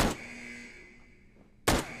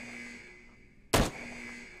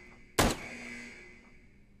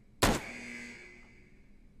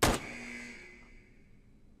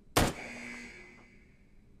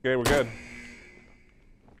 Okay, we're good.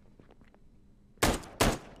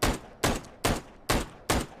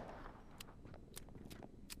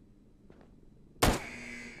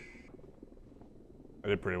 I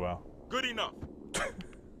did pretty well. Good enough.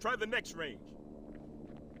 Try the next range.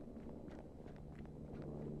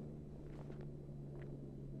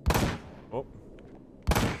 Oh.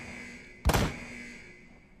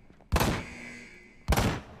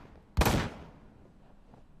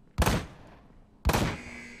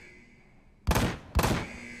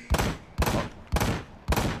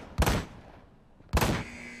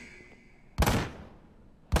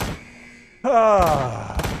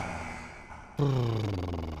 Ah.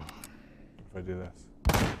 If I do this.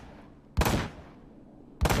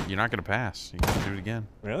 You're not gonna pass. You gotta do it again.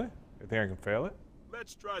 Really? You think I can fail it?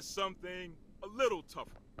 Let's try something a little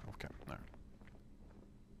tougher. Okay. All right.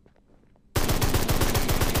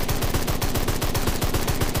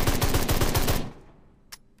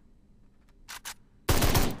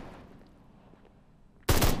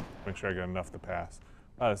 Make sure I get enough to pass.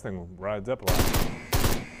 Oh, this thing rides up a lot.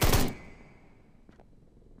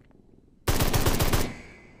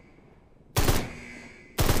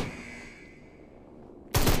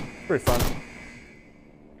 Pretty fun.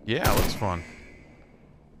 Yeah, it looks fun.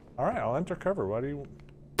 All right, I'll enter cover. Why do you?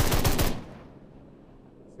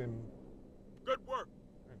 Good work.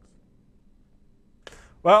 Thanks.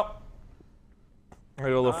 Well, I'll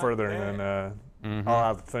go a little further, and then I'll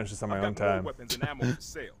have to finish this on my own time. Weapons and ammo for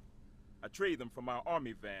sale. I trade them from my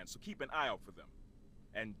army van, so keep an eye out for them.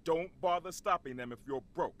 And don't bother stopping them if you're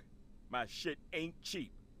broke. My shit ain't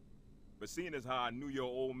cheap. But seeing as how I knew your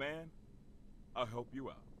old man, I'll help you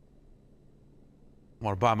out.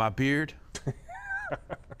 Want to buy my beard?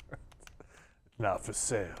 Not for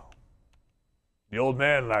sale. The old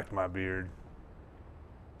man liked my beard.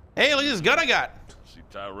 Hey, look at this gun I got. See,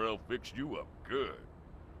 Tyrell fixed you up good.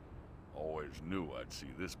 Always knew I'd see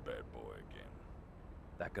this bad boy again.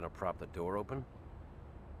 That gonna prop the door open?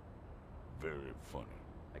 Very funny.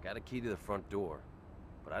 I got a key to the front door,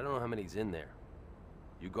 but I don't know how many's in there.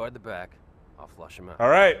 You guard the back, I'll flush him out. All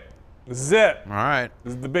right, this is it. All right.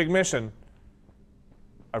 This is the big mission.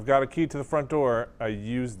 I've got a key to the front door. I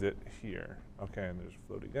used it here. Okay, and there's a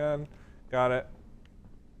floaty gun. Got it.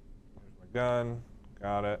 There's my gun.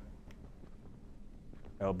 Got it.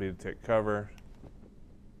 LB to take cover.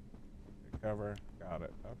 Take cover. Got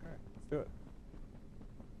it. Okay, let's do it.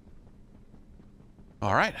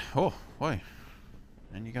 All right. Oh, boy.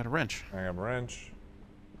 And you got a wrench. I got a wrench.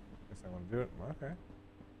 Guess I want to do it. Okay.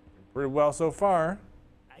 Pretty well so far.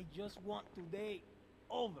 I just want today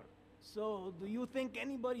over. So, do you think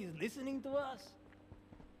anybody is listening to us?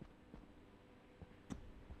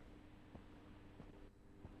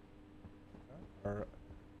 Or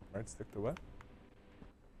right stick to what?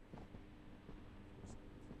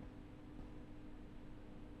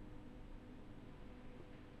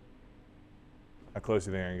 How close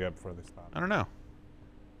do you think I can get before they stop? I don't know.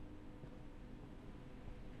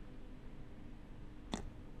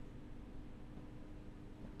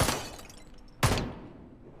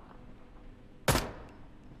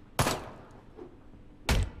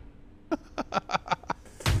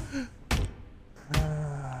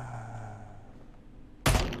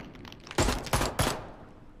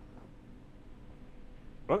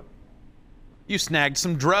 What? You snagged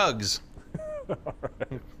some drugs. All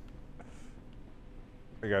right.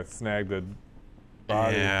 I got snagged a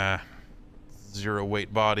body. Yeah. 0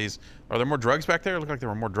 weight bodies. Are there more drugs back there? It looked like there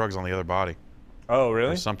were more drugs on the other body. Oh, really?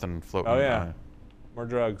 There's something floating. Oh, yeah. More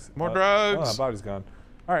drugs. More drugs. Oh, that body's gone.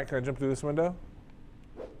 All right, can I jump through this window?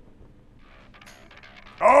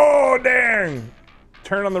 Oh, dang!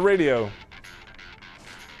 Turn on the radio.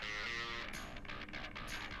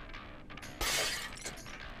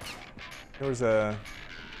 There was a...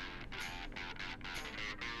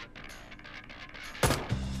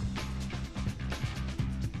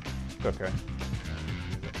 Okay.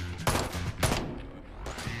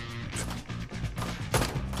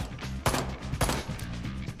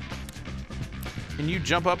 Can you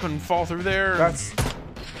jump up and fall through there? That's...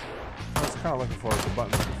 I was kind of looking for the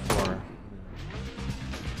button before.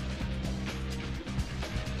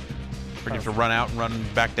 Or do you have to run out and run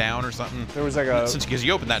back down or something? There was like a... Because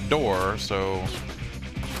you opened that door, so...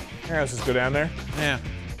 Yeah, let's just go down there. Yeah.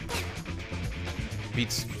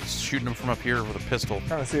 Beats shooting them from up here with a pistol.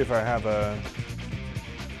 Trying to see if I have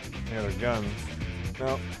any other guns.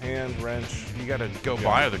 Nope. Hand, wrench. You gotta go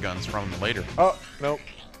buy other guns from them later. Oh, nope.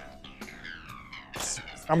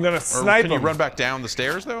 I'm gonna snipe Can him. you run back down the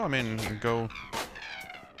stairs, though? I mean, go...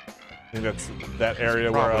 I think that's that area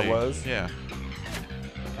where I was. Yeah.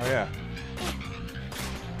 Oh, yeah.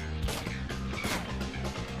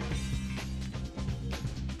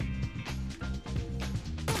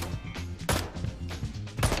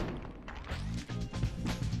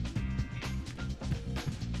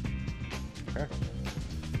 Okay.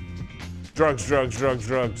 Drugs, drugs, drugs,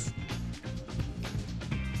 drugs.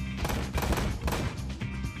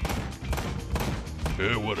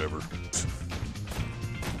 Yeah, whatever.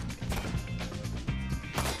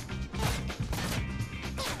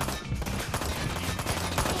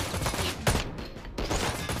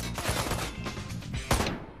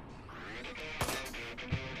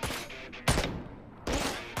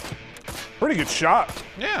 Pretty good shot.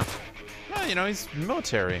 Yeah. Well, you know, he's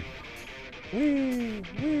military. Wee,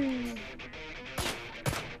 wee.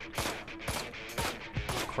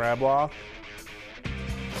 Crab walk.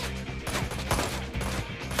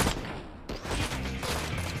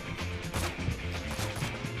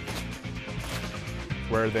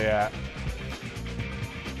 Where are they at?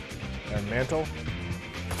 And mantle?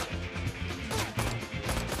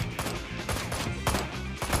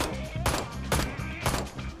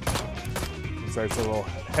 Looks like it's a little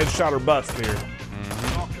headshot or bust here.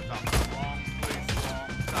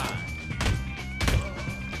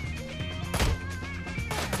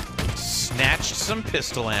 Snatched some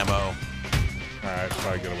pistol ammo. Alright,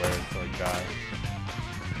 probably get away until I die.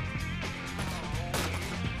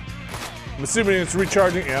 I'm assuming it's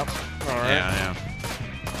recharging. Yep. Alright. Yeah,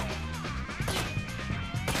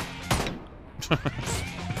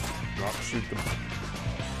 Not shoot the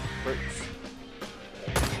bricks.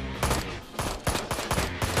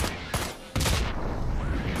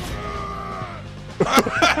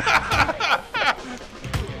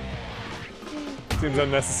 Seems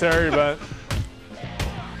unnecessary, but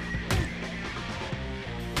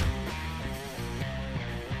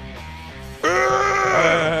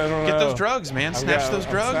Get those drugs, man. Snatch those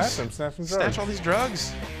drugs. I'm snatching drugs. Snatch all these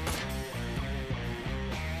drugs.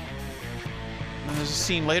 And there's a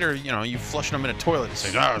scene later, you know, you flushing them in a toilet and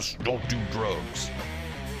say, "Ah, don't do drugs."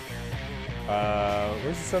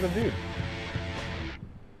 Where's this other dude?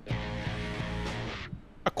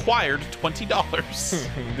 Acquired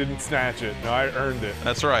 $20. Didn't snatch it. No, I earned it.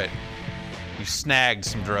 That's right. You snagged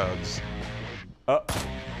some drugs.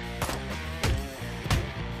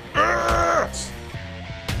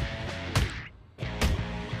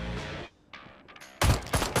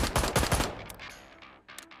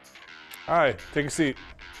 All right, take a seat.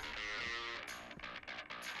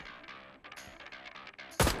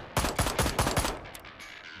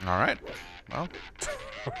 All right. Well.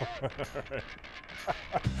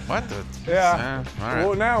 What the? Yeah. All right.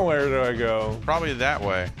 Well, now where do I go? Probably that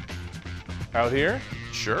way. Out here?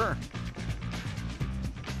 Sure.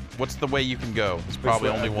 What's the way you can go? There's probably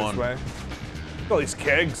only one. This way. Look at all these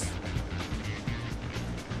kegs.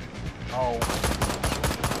 Oh.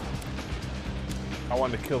 I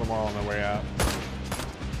wanted to kill them all on their way out.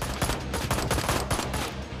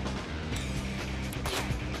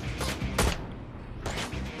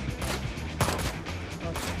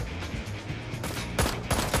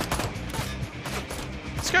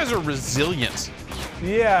 These guys are resilient.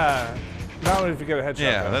 Yeah. Not if you get a headshot.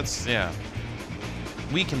 Yeah, though. that's, yeah.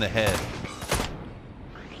 Weak in the head.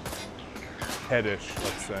 Headish,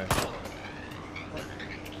 let's say.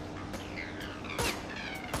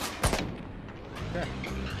 Okay.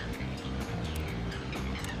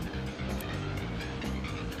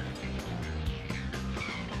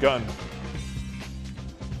 Gun.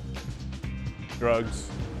 Drugs.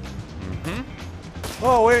 Mm-hmm.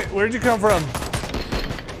 Oh, wait, where'd you come from?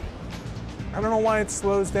 I don't know why it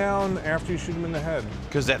slows down after you shoot him in the head.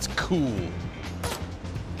 Because that's cool.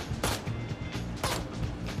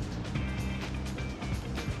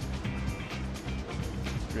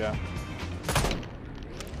 Yeah.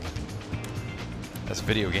 That's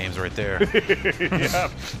video games right there. Yeah.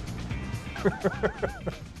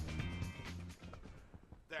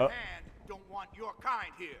 The hand don't want your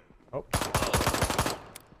kind here. Oh.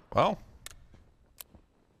 Well.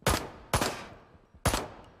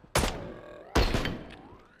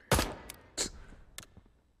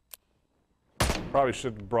 Probably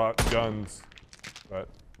should have brought guns, but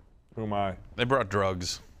who am I? They brought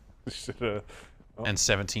drugs. Should have. Oh. And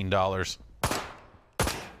 $17.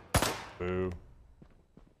 Boo.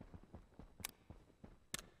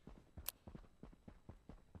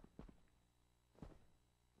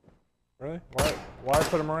 Really? Why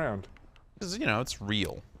put them around? Because, you know, it's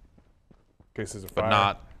real. In case there's a fire. But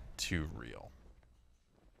not too real.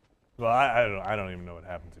 Well, I don't even know what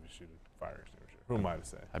happens if you shoot a fire extinguisher. Who am I to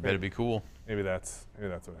say? I bet it'd be cool. Maybe that's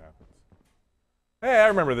what happens. Hey, I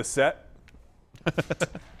remember this set.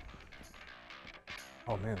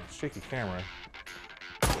 Oh man, the shaky camera.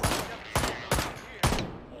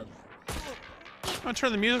 I'm gonna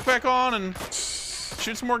turn the music back on and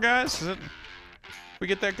shoot some more guys. We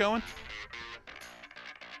get that going?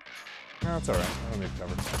 No, it's alright. I don't need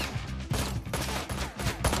cover.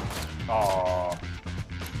 Aww.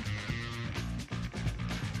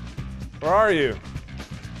 Where are you?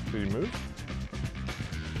 Did you move?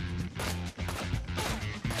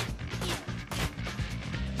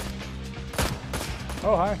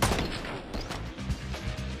 Oh, hi.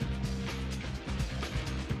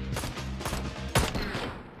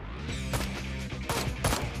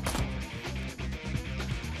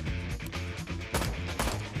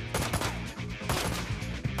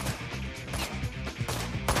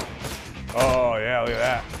 Oh, yeah, look at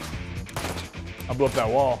that. I blew up that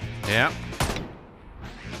wall. Yeah.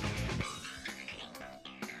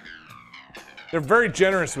 They're very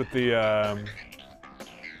generous with the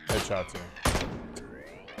headshots here.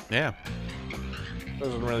 Yeah.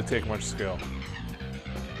 Doesn't really take much skill.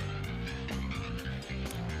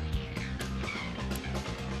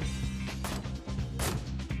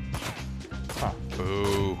 Huh.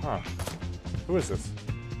 Boo. Huh. Who is this?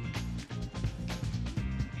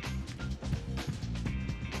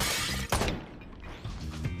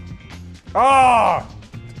 Ah!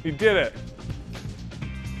 He did it.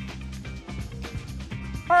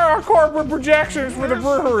 Our corporate projections for the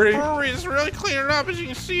brewery. The brewery is really cleaning up. As you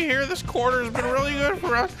can see here, this quarter has been really good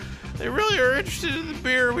for us. They really are interested in the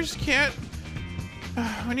beer. We just can't.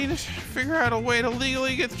 We need to figure out a way to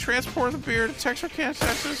legally get the transport of the beer to Texarkana,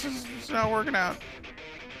 Texas. It's not working out.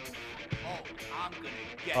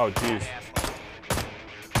 Oh, jeez.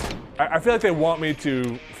 I feel like they want me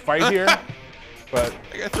to fight here, but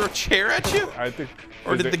I gotta throw a chair at you? I think.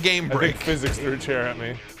 Or did the game break? I think physics threw a chair at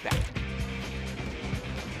me.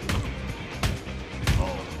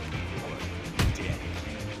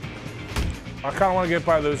 I kind of want to get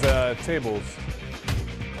by those tables,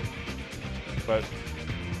 but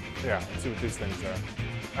yeah, let's see what these things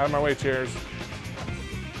are. Out of my way, chairs.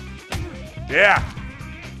 Yeah!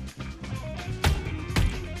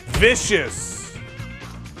 Vicious!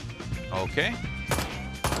 Okay.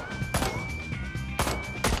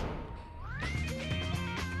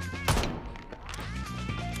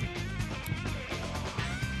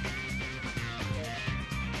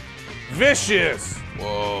 Vicious!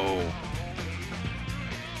 Whoa.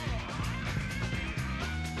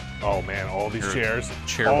 Oh man, all these chairs.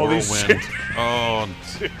 Chair all whirlwind. These chairs. Oh.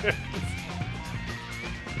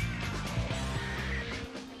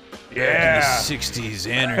 Yeah. Back in the 60s,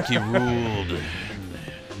 anarchy ruled.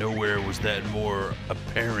 Nowhere was that more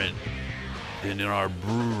apparent than in our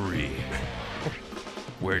brewery,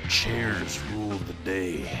 where chairs ruled the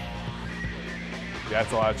day. Yeah,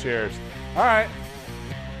 that's a lot of chairs. All right.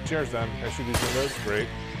 Chairs done. I shoot these windows. Great.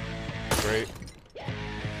 Great.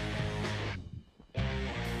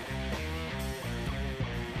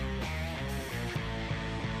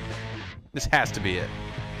 This has to be it.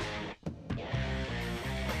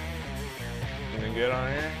 Anything good on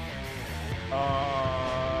here?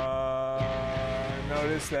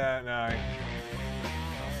 Notice that. No.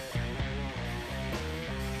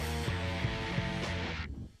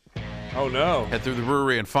 Oh no. Head through the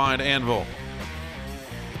brewery and find Anvil.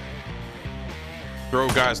 Throw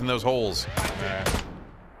guys in those holes. Nah.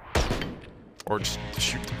 Or just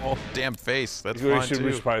shoot the whole damn face. That's We fine should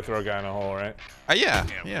too. probably throw a guy in a hole, right? Yeah.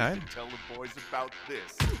 Can't Yeah. wait to tell the boys about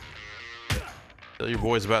this. Tell your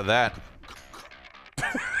boys about that.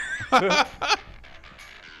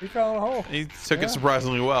 He fell in a hole. He took it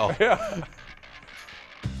surprisingly well. Yeah.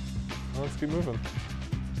 Well, let's keep moving.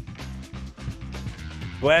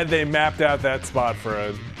 Glad they mapped out that spot for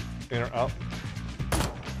a oh.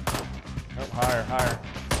 Oh, higher, higher,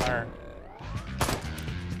 higher.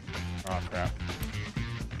 Oh crap.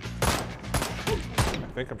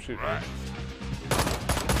 I think I'm shooting. Right.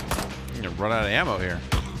 You're gonna run out of ammo here.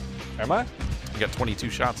 Am I? You got 22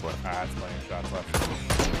 shots left. Ah, that's plenty of shots left.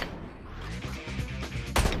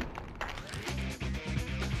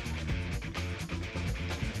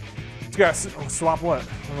 You guys swap what?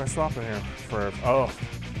 What am I swapping here? For, oh,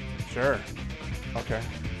 sure. Okay.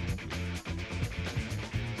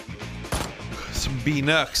 Some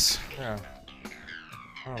B-Nux. Yeah.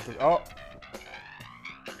 I don't think, oh.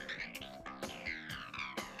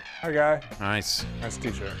 Hi, guy. Nice. Nice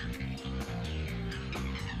t-shirt.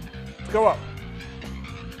 Go up.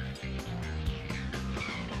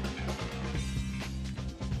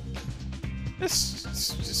 This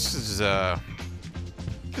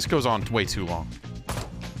goes on way too long.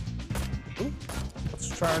 Ooh. Let's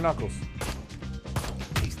try our knuckles.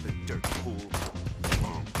 Taste the dirt, fool.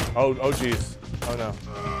 Oh, jeez. Oh no.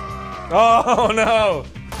 Oh no.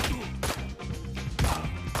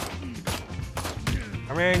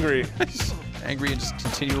 I'm angry. Angry and just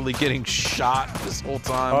continually getting shot this whole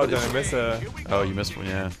time. Oh, did I miss a? Oh, you missed one.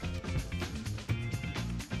 Yeah.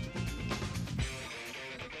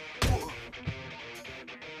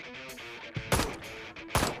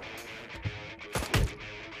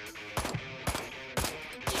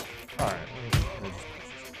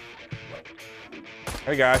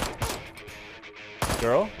 Hey, guy.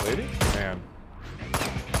 Girl? Lady? Man.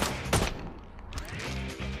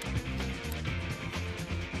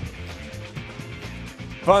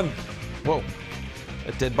 Fun. Whoa.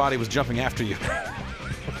 That dead body was jumping after you.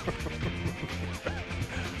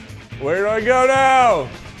 Where do I go now?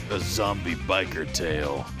 The zombie biker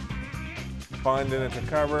tale. Find and enter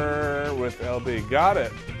cover with LB. Got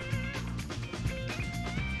it.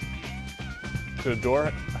 Did a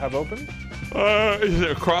door have opened?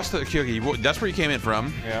 Across the... Okay, that's where you came in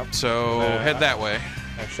from. Yeah. So head that way.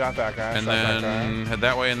 I shot that guy. And then head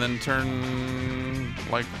that way and then turn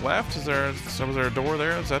like left. Was there a door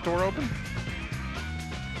there? Is that door open?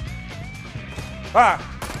 Ah!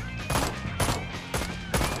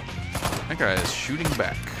 That guy is shooting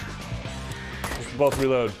back. Let's both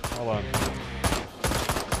reload. Hold on.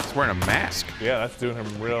 He's wearing a mask. Yeah, that's doing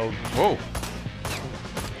him real... Whoa.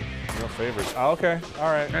 No favors. Oh, okay.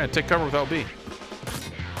 All right. Yeah, take cover with LB.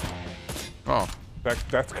 Oh.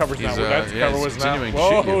 That's cover's He's, not. That's yeah, cover he's was not. continuing to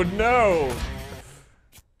shoot Oh you. no.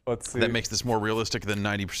 Let's see. That makes this more realistic than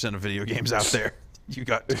 90% of video games out there. You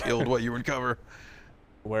got killed while you were in cover.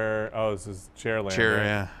 Where? Oh, this is Chairland. Chair, right?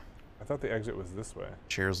 yeah. I thought the exit was this way.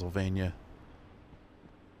 Chairsylvania.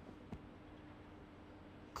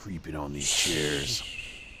 Creeping on these chairs.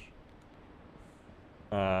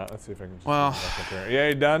 Let's see if I can just well, back up here. Yeah,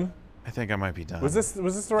 you done? I think I might be done. Was this the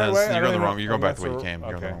right way? You're going the wrong. You're going back the way you came.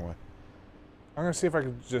 You're Okay. going the wrong way. I'm gonna see if I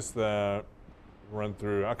could just run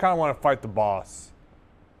through. I kind of want to fight the boss.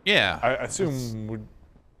 Yeah. I assume we,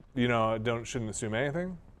 shouldn't assume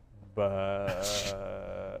anything, but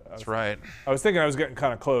that's right. I was thinking I was getting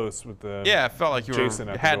kind of close with the. Yeah, it felt like you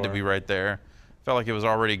had to door. be right there. Felt like it was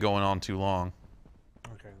already going on too long.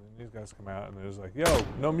 Okay, then these guys come out and they're just like, "Yo,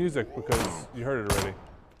 no music because you heard it already."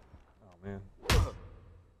 Oh man.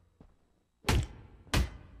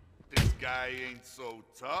 This guy ain't so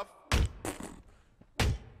tough.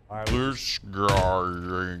 This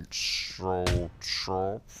guy ain't so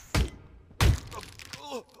tough.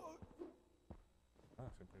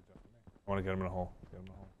 I want to get him in a hole. Get him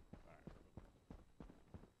in a hole.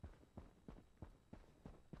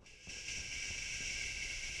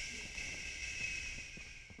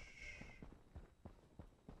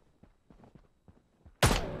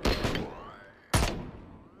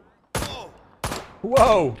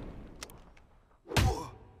 Whoa!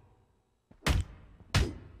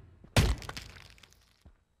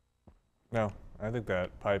 No, I think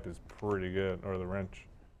that pipe is pretty good, or the wrench.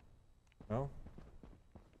 No?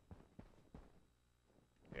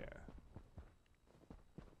 Yeah.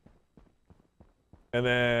 And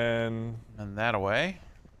then... And that away.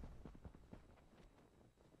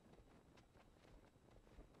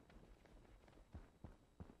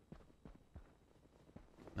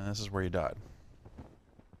 And this is where you died.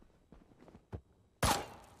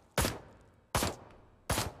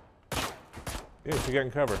 Yeah, you're getting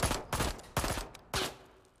covered.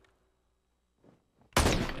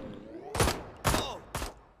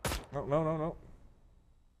 No, no, no, no.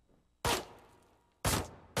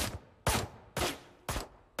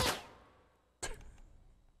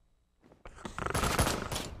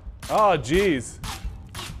 Oh, jeez.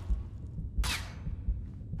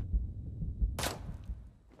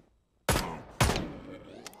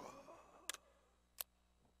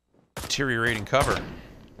 Deteriorating cover.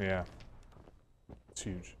 Yeah. It's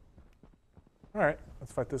huge. All right,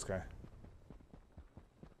 let's fight this guy.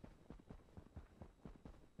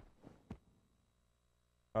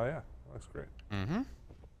 Oh yeah, that looks great. Mm-hmm. I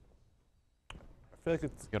feel like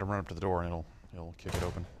it's... You gotta run up to the door and it'll kick it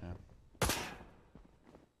open. Yeah.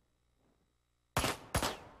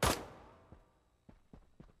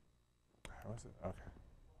 How is it? Okay.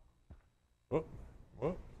 Whoop,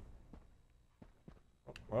 whoop.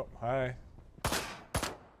 Oh, well, hi.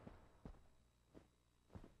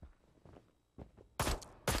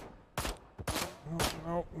 No,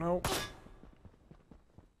 no, no.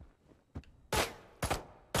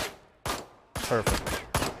 Perfect.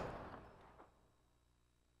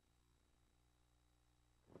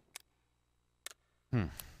 Hmm.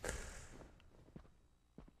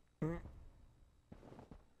 Where'd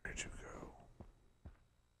you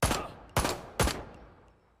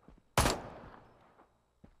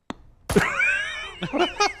go?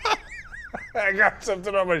 I got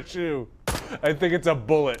something on my shoe. I think it's a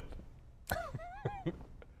bullet.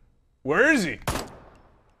 Where is he?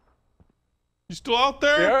 You still out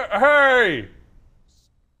there? Yeah. Hey!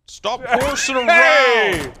 Stop horsing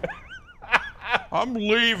Hey! around. I'm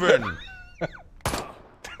leaving.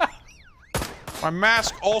 My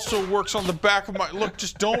mask also works on the back of my... Look,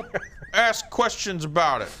 just don't ask questions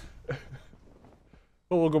about it.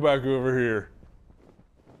 Well, we'll go back over here.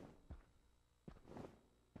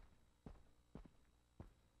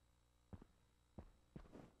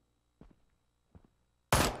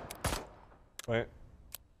 Wait.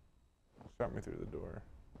 Shot me through the door.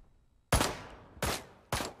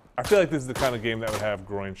 I feel like this is the kind of game that would have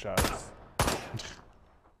groin shots.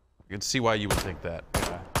 You can see why you would think that.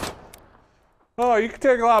 Yeah. Oh, you can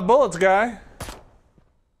take a lot of bullets, guy.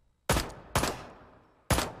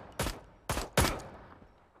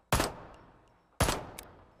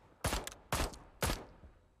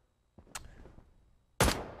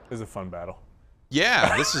 This is a fun battle.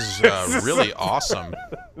 Yeah, this is really awesome.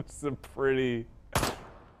 It's a pretty...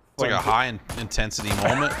 It's like a high intensity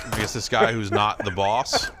moment. I guess this guy who's not the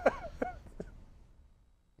boss.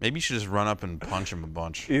 Maybe you should just run up and punch him a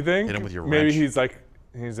bunch. You think? Hit him with your Maybe wrench. he's like,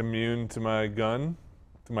 he's immune to my gun,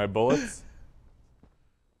 to my bullets.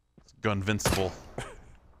 It's gunvincible.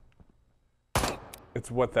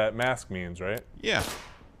 It's what that mask means, right? Yeah.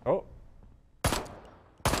 Oh.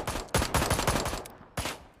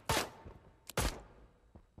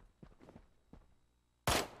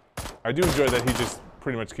 I do enjoy that he just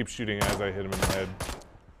pretty much keeps shooting as I hit him in the head.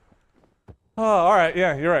 Oh, all right.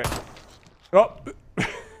 Yeah, you're right. Oh.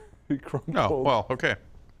 He crumbled. Oh, well, okay.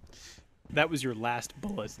 That was your last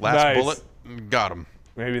bullet. Last bullet, got him.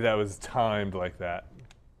 Maybe that was timed like that.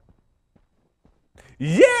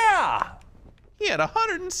 Yeah! He had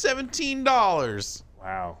 $117.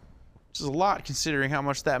 Wow. Which is a lot considering how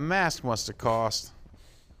much that mask must have cost.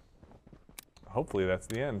 Hopefully that's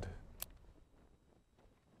the end.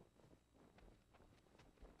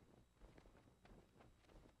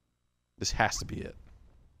 This has to be it.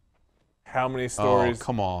 How many stories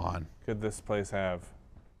come on. could this place have?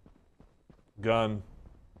 Gun.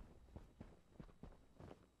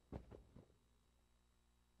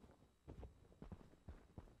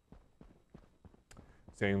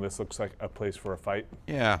 Saying this looks like a place for a fight.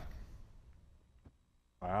 Yeah.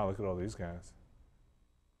 Wow, look at all these guys.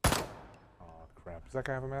 Oh, crap. Does that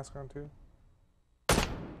guy have a mask on, too?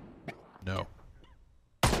 No.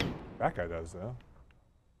 That guy does, though.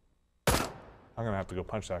 I'm going to have to go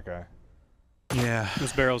punch that guy. Yeah.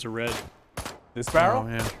 Those barrels are red. This barrel? Oh,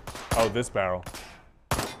 yeah. Oh, this barrel.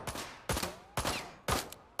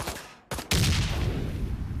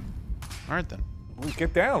 All right, then.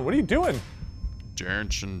 Get down. What are you doing?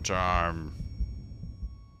 Dancing time.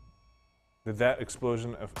 Did that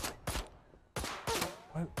explosion of...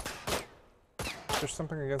 What? There's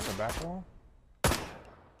something against the back wall?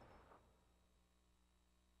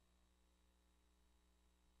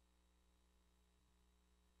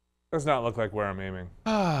 Does not look like where I'm aiming.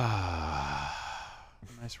 Nice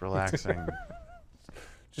relaxing.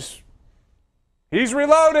 Just... He's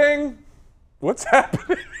reloading! What's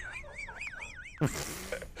happening?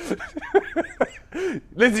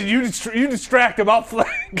 Listen, you distract him, I'll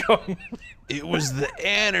flank him. It was the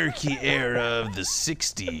anarchy era of the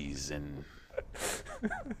 60s, and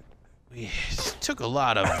we took a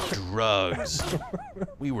lot of drugs.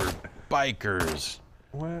 We were bikers.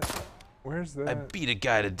 What? Where's that? I beat a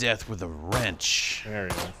guy to death with a wrench. There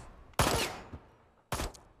he is.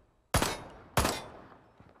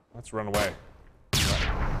 Let's run away.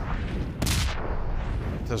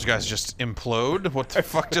 Those guys just implode? What the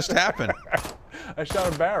fuck just happened? I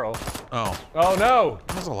shot a barrel. Oh. Oh no!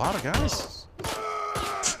 There's a lot of guys.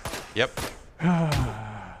 Yep.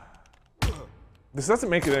 This doesn't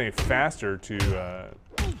make it any faster to.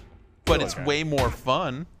 But it's way more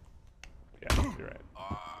fun. Yeah, you're right.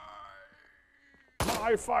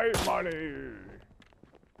 My fight money.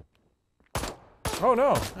 Oh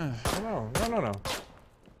no! Oh no! No! No! No!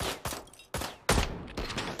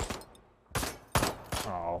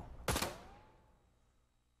 Oh.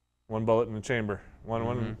 One bullet in the chamber. One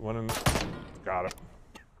in. Got it.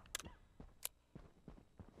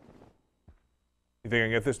 You think I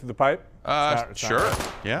can get this to the pipe? It's sure.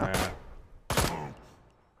 Not Yeah.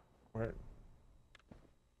 Where?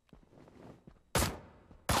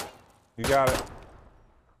 You got it.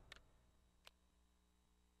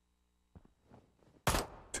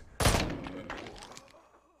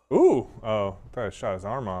 Ooh! Oh, I thought I shot his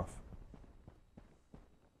arm off.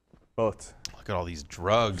 Bullets. Look at all these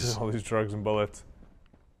drugs. All these drugs and bullets.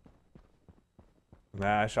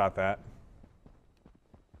 Nah, I shot that.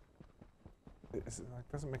 It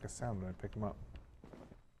doesn't make a sound when I pick him up.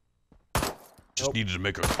 Just needed to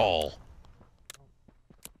make a call.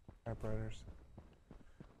 Typewriters.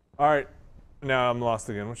 All right, now I'm lost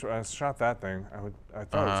again. Which I shot that thing. I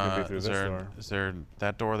thought it was gonna be through this door. Is there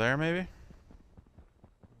that door there maybe?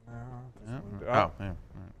 No. Yeah. Yeah.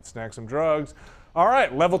 Snag some drugs. All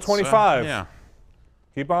right, level 25. Yeah.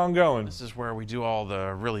 Keep on going. This is where we do all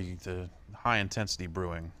the high intensity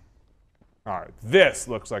brewing. All right, this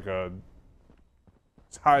looks like a.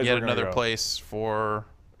 As high as Yet we're gonna another go. place for.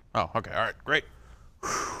 Oh, okay. All right, great.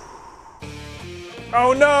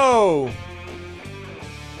 Oh no!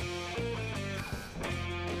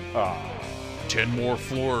 Oh. 10 more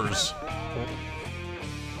floors.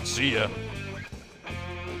 See ya.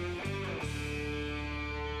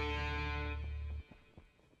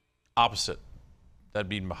 Opposite. That'd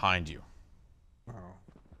be behind you. Oh.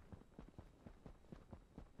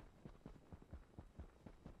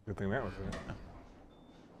 Good thing that was it.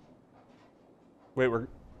 Wait, we're.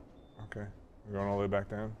 Okay. We're going all the way back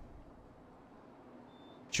down.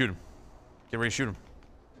 Shoot him. Get ready to shoot him.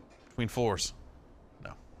 Between floors.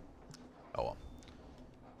 No. Oh well.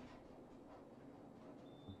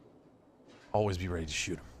 Always be ready to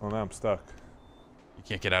shoot him. Oh, now I'm stuck. You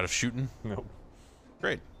can't get out of shooting? Nope.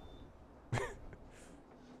 Great.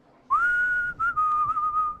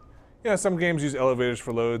 Yeah, some games use elevators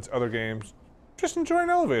for loads. Other games, just enjoy an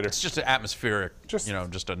elevator. It's just an atmospheric, just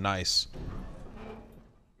a nice.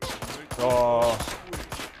 Oh.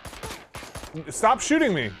 Stop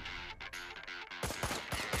shooting me.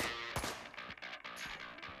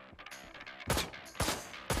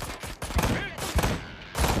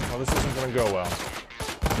 Well, this isn't gonna go well.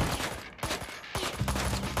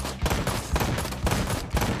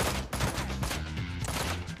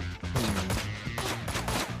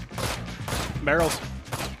 Barrels.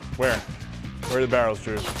 Where? Where are the barrels,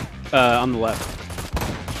 Drew? On the left.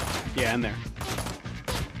 Yeah, in there.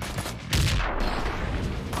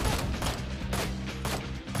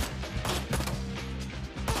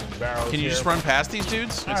 Barrels Can you here. just run past these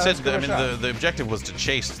dudes? All It right, said, let's give it a shot. the objective was to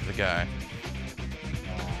chase the guy.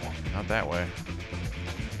 Not that way.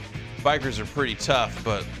 Bikers are pretty tough,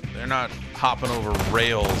 but they're not hopping over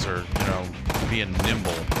rails or, being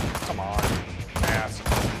nimble. Come on, ass.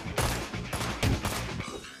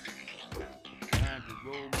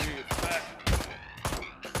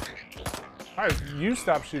 All right, you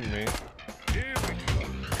stop shooting me.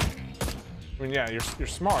 I mean, yeah, you're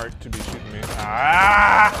smart to be shooting me.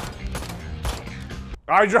 Ah!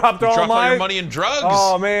 I dropped all dropped all my your money in drugs.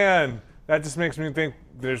 Oh man, that just makes me think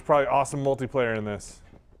there's probably awesome multiplayer in this.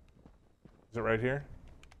 Is it right here?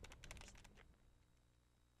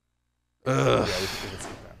 Ugh. Yeah, we can skip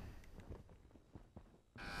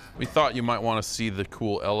that. We thought you might want to see the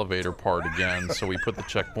cool elevator part again, so we put the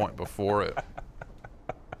checkpoint before it.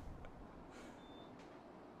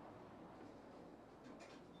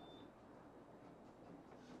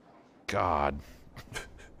 God.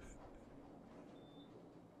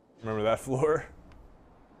 Remember that floor?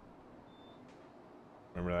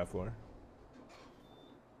 Remember that floor?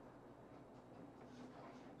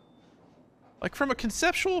 Like from a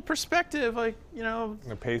conceptual perspective, like,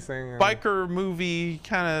 The pacing? biker movie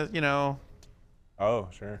kind of, Oh,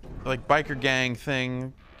 sure. like biker gang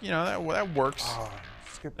thing, that works. Oh,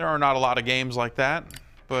 There are not a lot of games like that,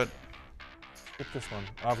 but skip this one.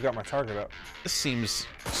 Oh, I've got my target up. this seems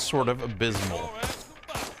sort of abysmal.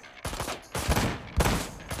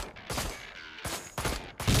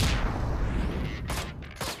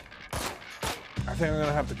 I think I'm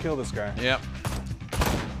gonna have to kill this guy. Yep.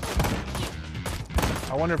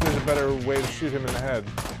 I wonder if there's a better way to shoot him in the head.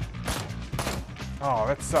 Oh,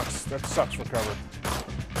 that sucks. That sucks for cover.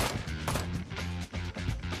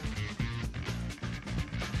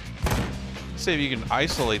 See if you can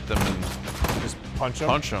isolate them and just punch them.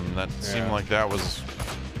 Punch them. That seemed like that was.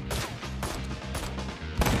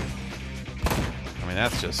 I mean,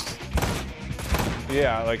 that's just.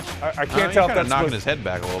 Yeah, like I can't You're tell if kinda that's knocking his head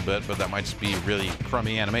back a little bit, but that might just be really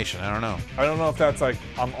crummy animation. I don't know. I don't know if that's like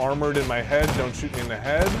I'm armored in my head, don't shoot me in the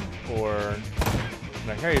head, or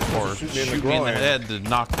like hey, you're supposed to shoot me in the shoot me in groin. the head to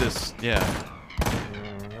knock this. Yeah.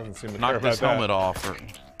 Doesn't seem to care Knock about this that. helmet off. Or,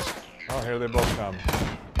 Oh, here they both come.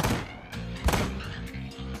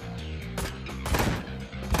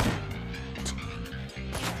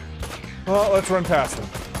 Well, let's run past them.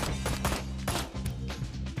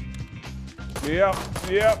 Yep,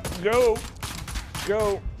 yep, go.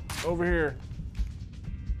 Go. Over here.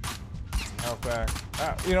 Out back.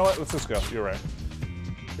 Ah, you know what? Let's just go. You're right.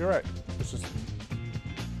 You're right. Let's just...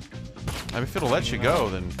 I mean, if it'll let you go,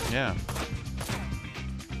 then yeah.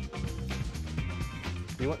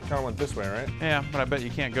 You kind of went this way, right? Yeah, but I bet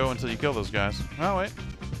you can't go until you kill those guys. Oh, wait.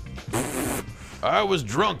 I was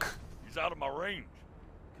drunk. He's out of my range.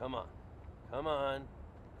 Come on. Come on.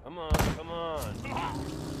 Come on. Come on.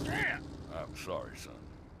 Damn. I'm sorry, son.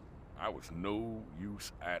 I was no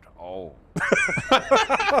use at all.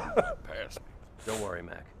 Pass me. Don't worry,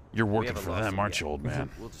 Mac. You're working for them, aren't you, old man?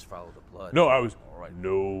 We'll just follow the blood. No, I was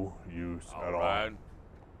no use at all.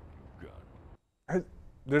 Right.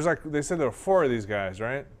 There's like, they said there were 4 of these guys,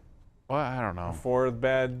 right? Well, I don't know. 4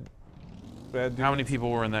 bad dudes. How many people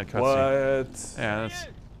were in that cutscene? What? Yeah, that's...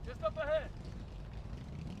 Just up ahead.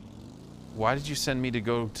 Why did you send me to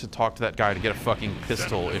go to talk to that guy to get a fucking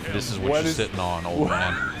pistol if this is what you're sitting on, old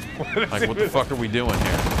man? Like, what the fuck are we doing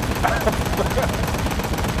here?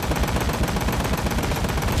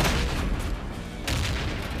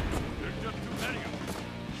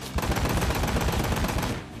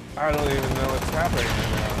 I don't even know what's happening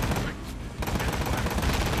right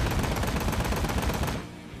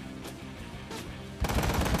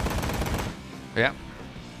now. Yeah.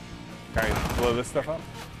 Can I blow this stuff up?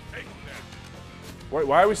 Wait,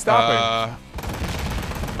 why are we stopping?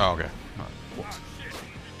 Oh, okay.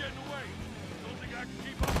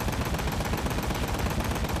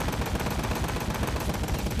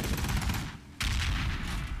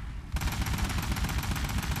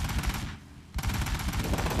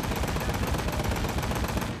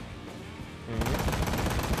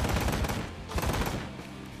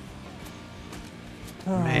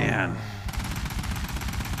 Man.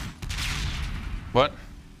 What?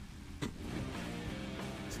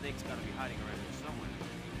 Snake's gotta be hiding around here somewhere.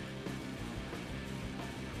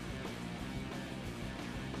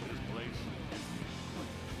 This place.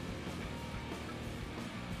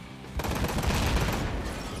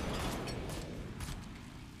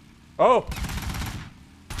 Oh!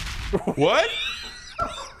 What?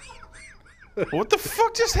 What the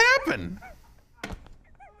fuck just happened?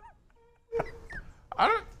 I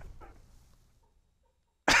don't...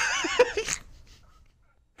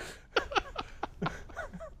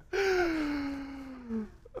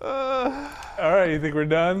 All right, you think we're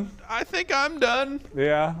done? I think I'm done.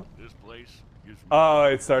 Yeah. This place gives me... Oh,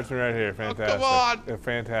 it starts me right here. Fantastic. come on.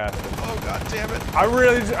 Fantastic. Oh, god damn it. I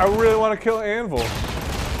really want to kill Anvil.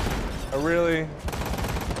 I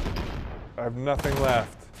have nothing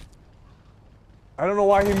left. I don't know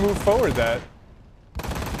why he moved forward that.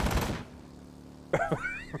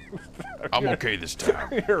 I'm okay this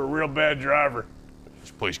time. You're a real bad driver.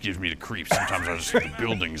 This place gives me the creeps. Sometimes I just see the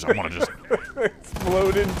buildings I want to just...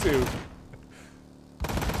 explode into.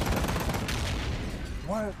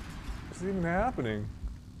 What is even happening?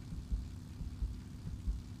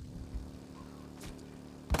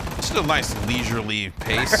 Just a nice leisurely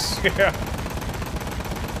pace. Yeah.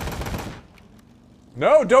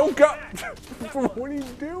 No, don't go. What are you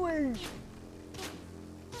doing?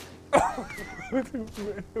 What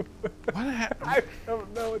happened? I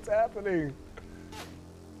don't know what's happening.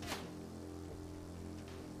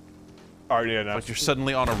 Alright, yeah, now. Like you're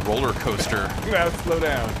suddenly on a roller coaster. Now slow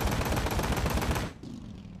down.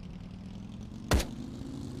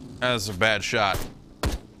 That's a bad shot.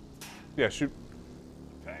 Yeah, shoot.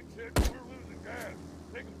 Tank's hit. We're losing gas.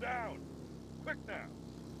 Take him down. Quick now.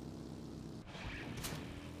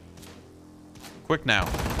 Quick now.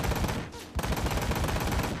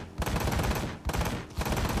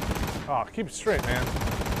 Oh, keep it straight, man.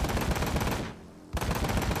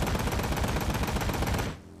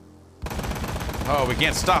 Oh, we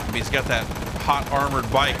can't stop him. He's got that hot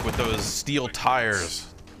armored bike with those steel tires.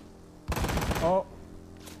 Oh.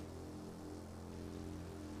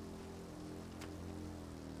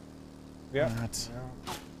 Yeah. That's...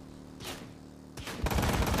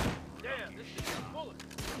 Damn, this thing's got bullets.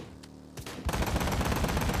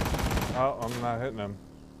 Oh, I'm not hitting him.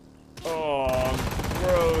 Oh,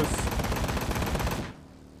 gross.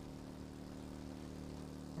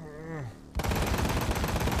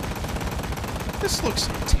 This looks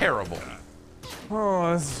terrible.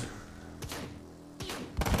 Oh, this...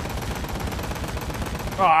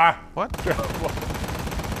 Ah! What?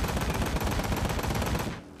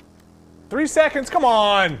 3 seconds, come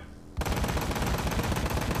on!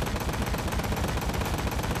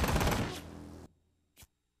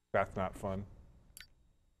 That's not fun.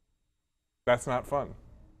 That's not fun.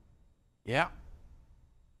 Yeah.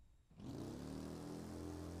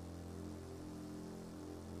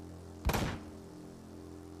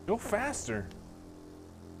 Go faster.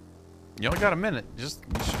 You only got a minute. Just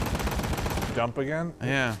dump again?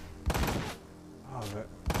 Yeah. Oh, that.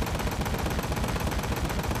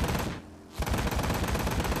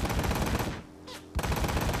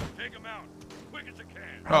 Take him out, quick as you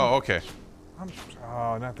can. Oh, okay.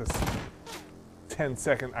 Oh, not this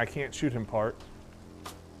 10-second I can't shoot him part.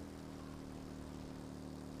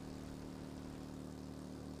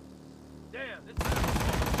 Damn, this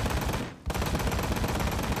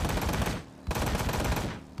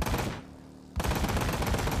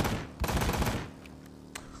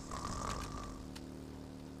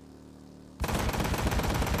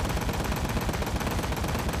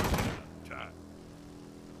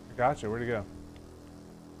I gotcha. Where'd he go?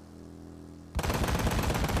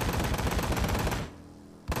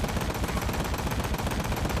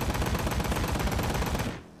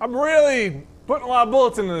 I'm really putting a lot of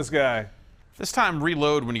bullets into this guy. This time,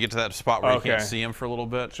 reload when you get to that spot where you can't see him for a little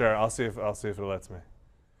bit. Sure, I'll see if it lets me.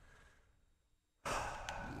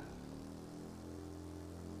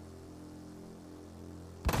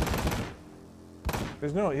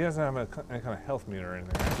 There's no, he doesn't have any kind of health meter or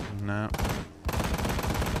anything, right? No.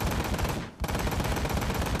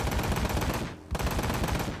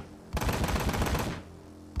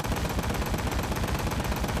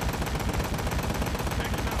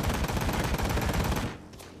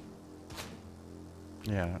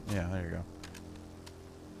 Yeah, there you go.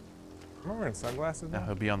 Am I wearing sunglasses now? Now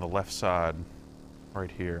he'll be on the left side,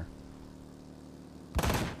 right here.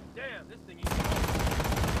 Damn, this thing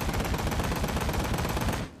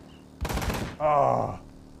Oh.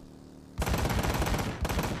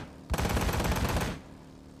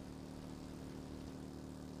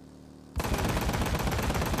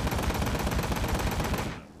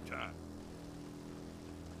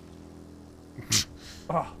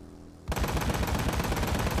 Oh.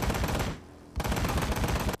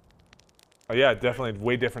 Oh yeah, definitely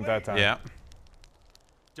way different that time. Yeah.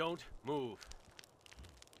 Don't move.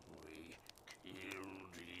 We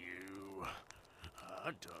killed you.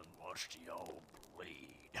 I done watched y'all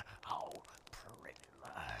bleed. How pretty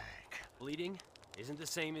like. Bleeding isn't the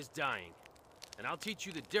same as dying. And I'll teach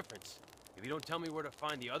you the difference if you don't tell me where to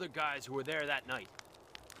find the other guys who were there that night.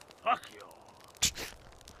 Fuck y'all.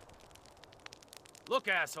 Look,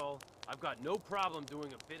 asshole, I've got no problem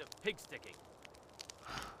doing a bit of pig sticking.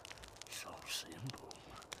 So simple.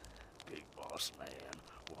 Big boss man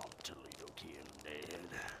want Toledo Kid dead.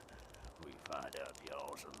 We find out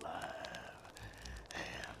y'all's alive.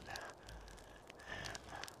 And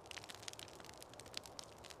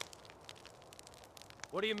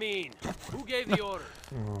What do you mean? Who gave the order?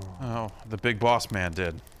 Oh, the big boss man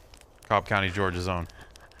did. Cobb County, Georgia's own.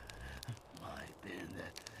 might been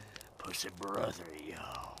that pussy brother of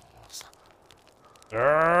y'all's.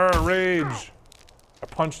 Rage! I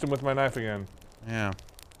punched him with my knife again. Yeah.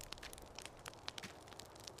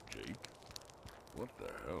 Jake, what the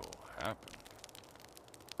hell happened?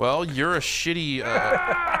 Well, you're a shitty.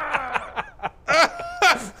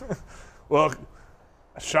 Well,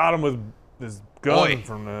 I shot him with this gun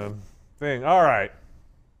from the thing. All right,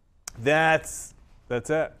 that's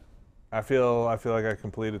it. I feel like I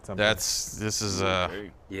completed something. This is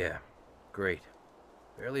Yeah, great.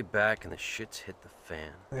 Barely back and the shit's hit the fan.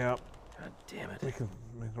 Yeah. God damn it.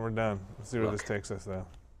 We're done. Let's see where this takes us, though.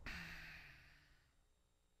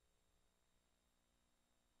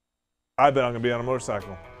 I bet I'm gonna be on a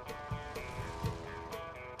motorcycle.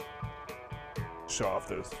 Show off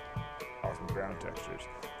those awesome ground textures.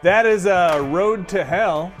 That is Road to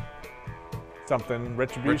Hell. Something.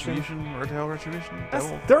 Retribution. Road to Hell Retribution. That's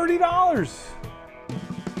 $30.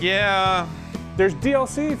 Yeah. There's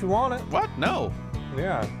DLC if you want it. What? No.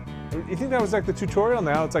 Yeah. You think that was like the tutorial?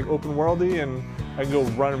 Now it's like open worldy and I can go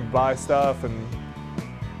run and buy stuff and,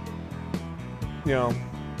 you know,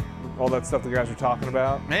 all that stuff the guys were talking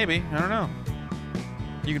about. Maybe. I don't know.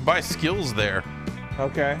 You can buy skills there.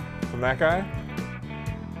 Okay. From that guy?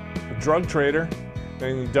 A drug trader.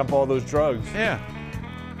 Then you dump all those drugs. Yeah.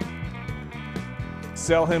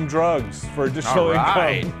 Sell him drugs for additional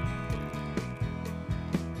income.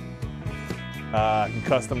 I can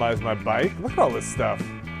customize my bike. Look at all this stuff.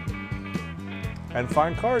 And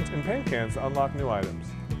find cards and paint cans to unlock new items.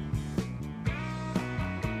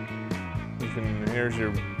 Here's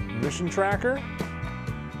your mission tracker.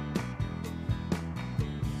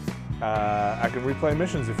 I can replay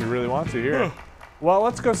missions if you really want to here. Well,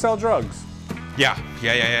 let's go sell drugs. Yeah. Is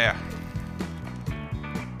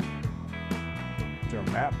there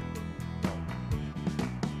a map?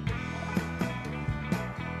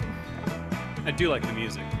 I do like the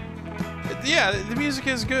music. Yeah, the music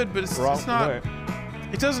is good, but it's not.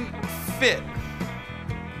 It doesn't fit.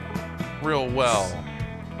 real well.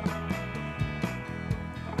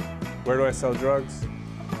 Where do I sell drugs?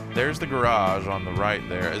 There's the garage on the right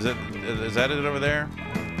there. Is that it over there?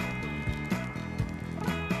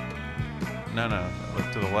 No.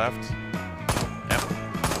 Look to the left. Yep.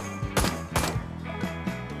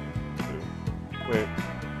 Wait.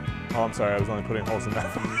 Oh, I'm sorry. I was only putting holes in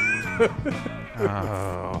that.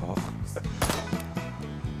 Oh.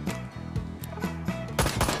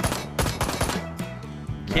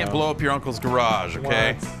 Can't blow up your uncle's garage,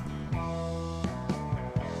 okay? What?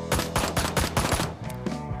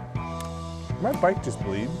 My bike just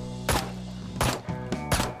bleed.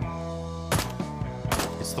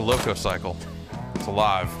 It's the Loco cycle. It's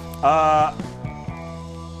alive. All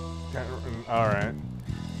right.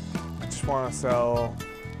 I just want to sell.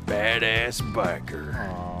 Badass biker.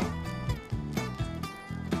 Aw.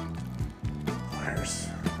 Where's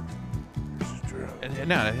the drill?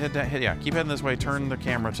 No, yeah, keep heading this way. Turn the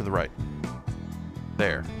camera to the right.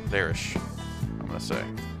 There-ish, I'm gonna say.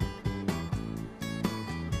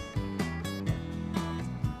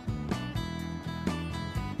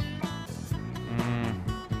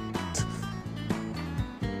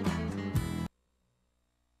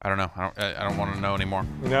 I don't know. I don't want to know anymore.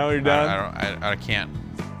 No, you're done? I can't.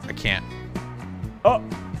 I can't. Oh,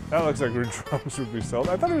 that looks like drums would be sold.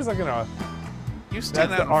 I thought it was like in a. You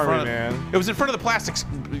stand That's out the in Army front. Man. It was in front of the plastics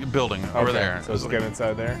building over there. So let's get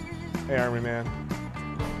inside there. Hey, Army Man.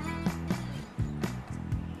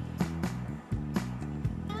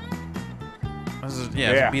 This is, it's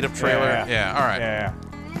a beat up trailer. Yeah, all right. Yeah.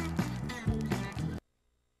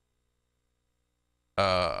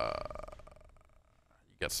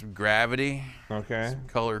 You got some gravity. Okay. Some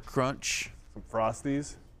color crunch. Some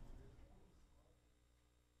Frosties.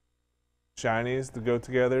 Shinies, the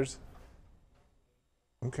go-togethers.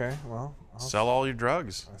 Okay, well. Sell all your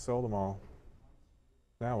drugs. I sold them all.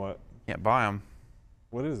 Now what? Can't buy them.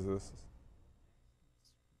 What is this?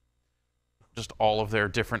 Just all of their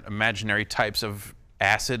different imaginary types of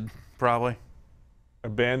acid, probably.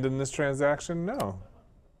 Abandon this transaction? No.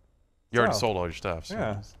 You already sold all your stuff. So.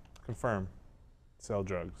 Yeah. Confirm. Sell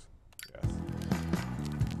drugs. Yes.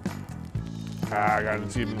 I got an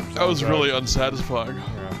achievement for That was drugs. really unsatisfying.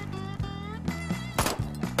 Yeah.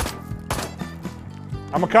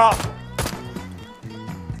 I'm a cop.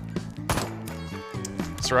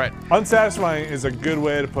 That's right. Unsatisfying is a good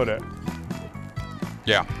way to put it.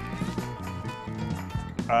 Yeah.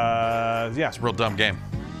 Yeah. It's a real dumb game.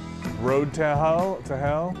 Road to hell? To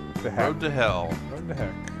hell? To heck. Road to hell. Road to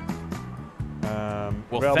heck.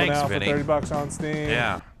 Well, available thanks, now Vinny. for $30 on Steam.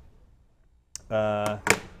 Yeah.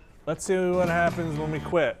 Let's see what happens when we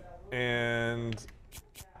quit. And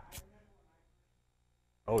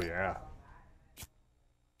oh yeah.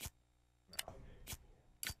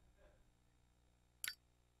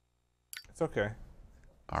 It's okay.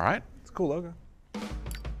 All right. It's a cool logo.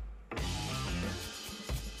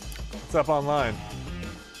 What's up online?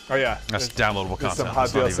 Oh yeah. That's downloadable there's content. Some hot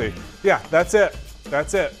That's not DLC. even- Yeah, that's it.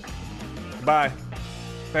 That's it. Bye.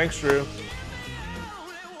 Thanks, Drew.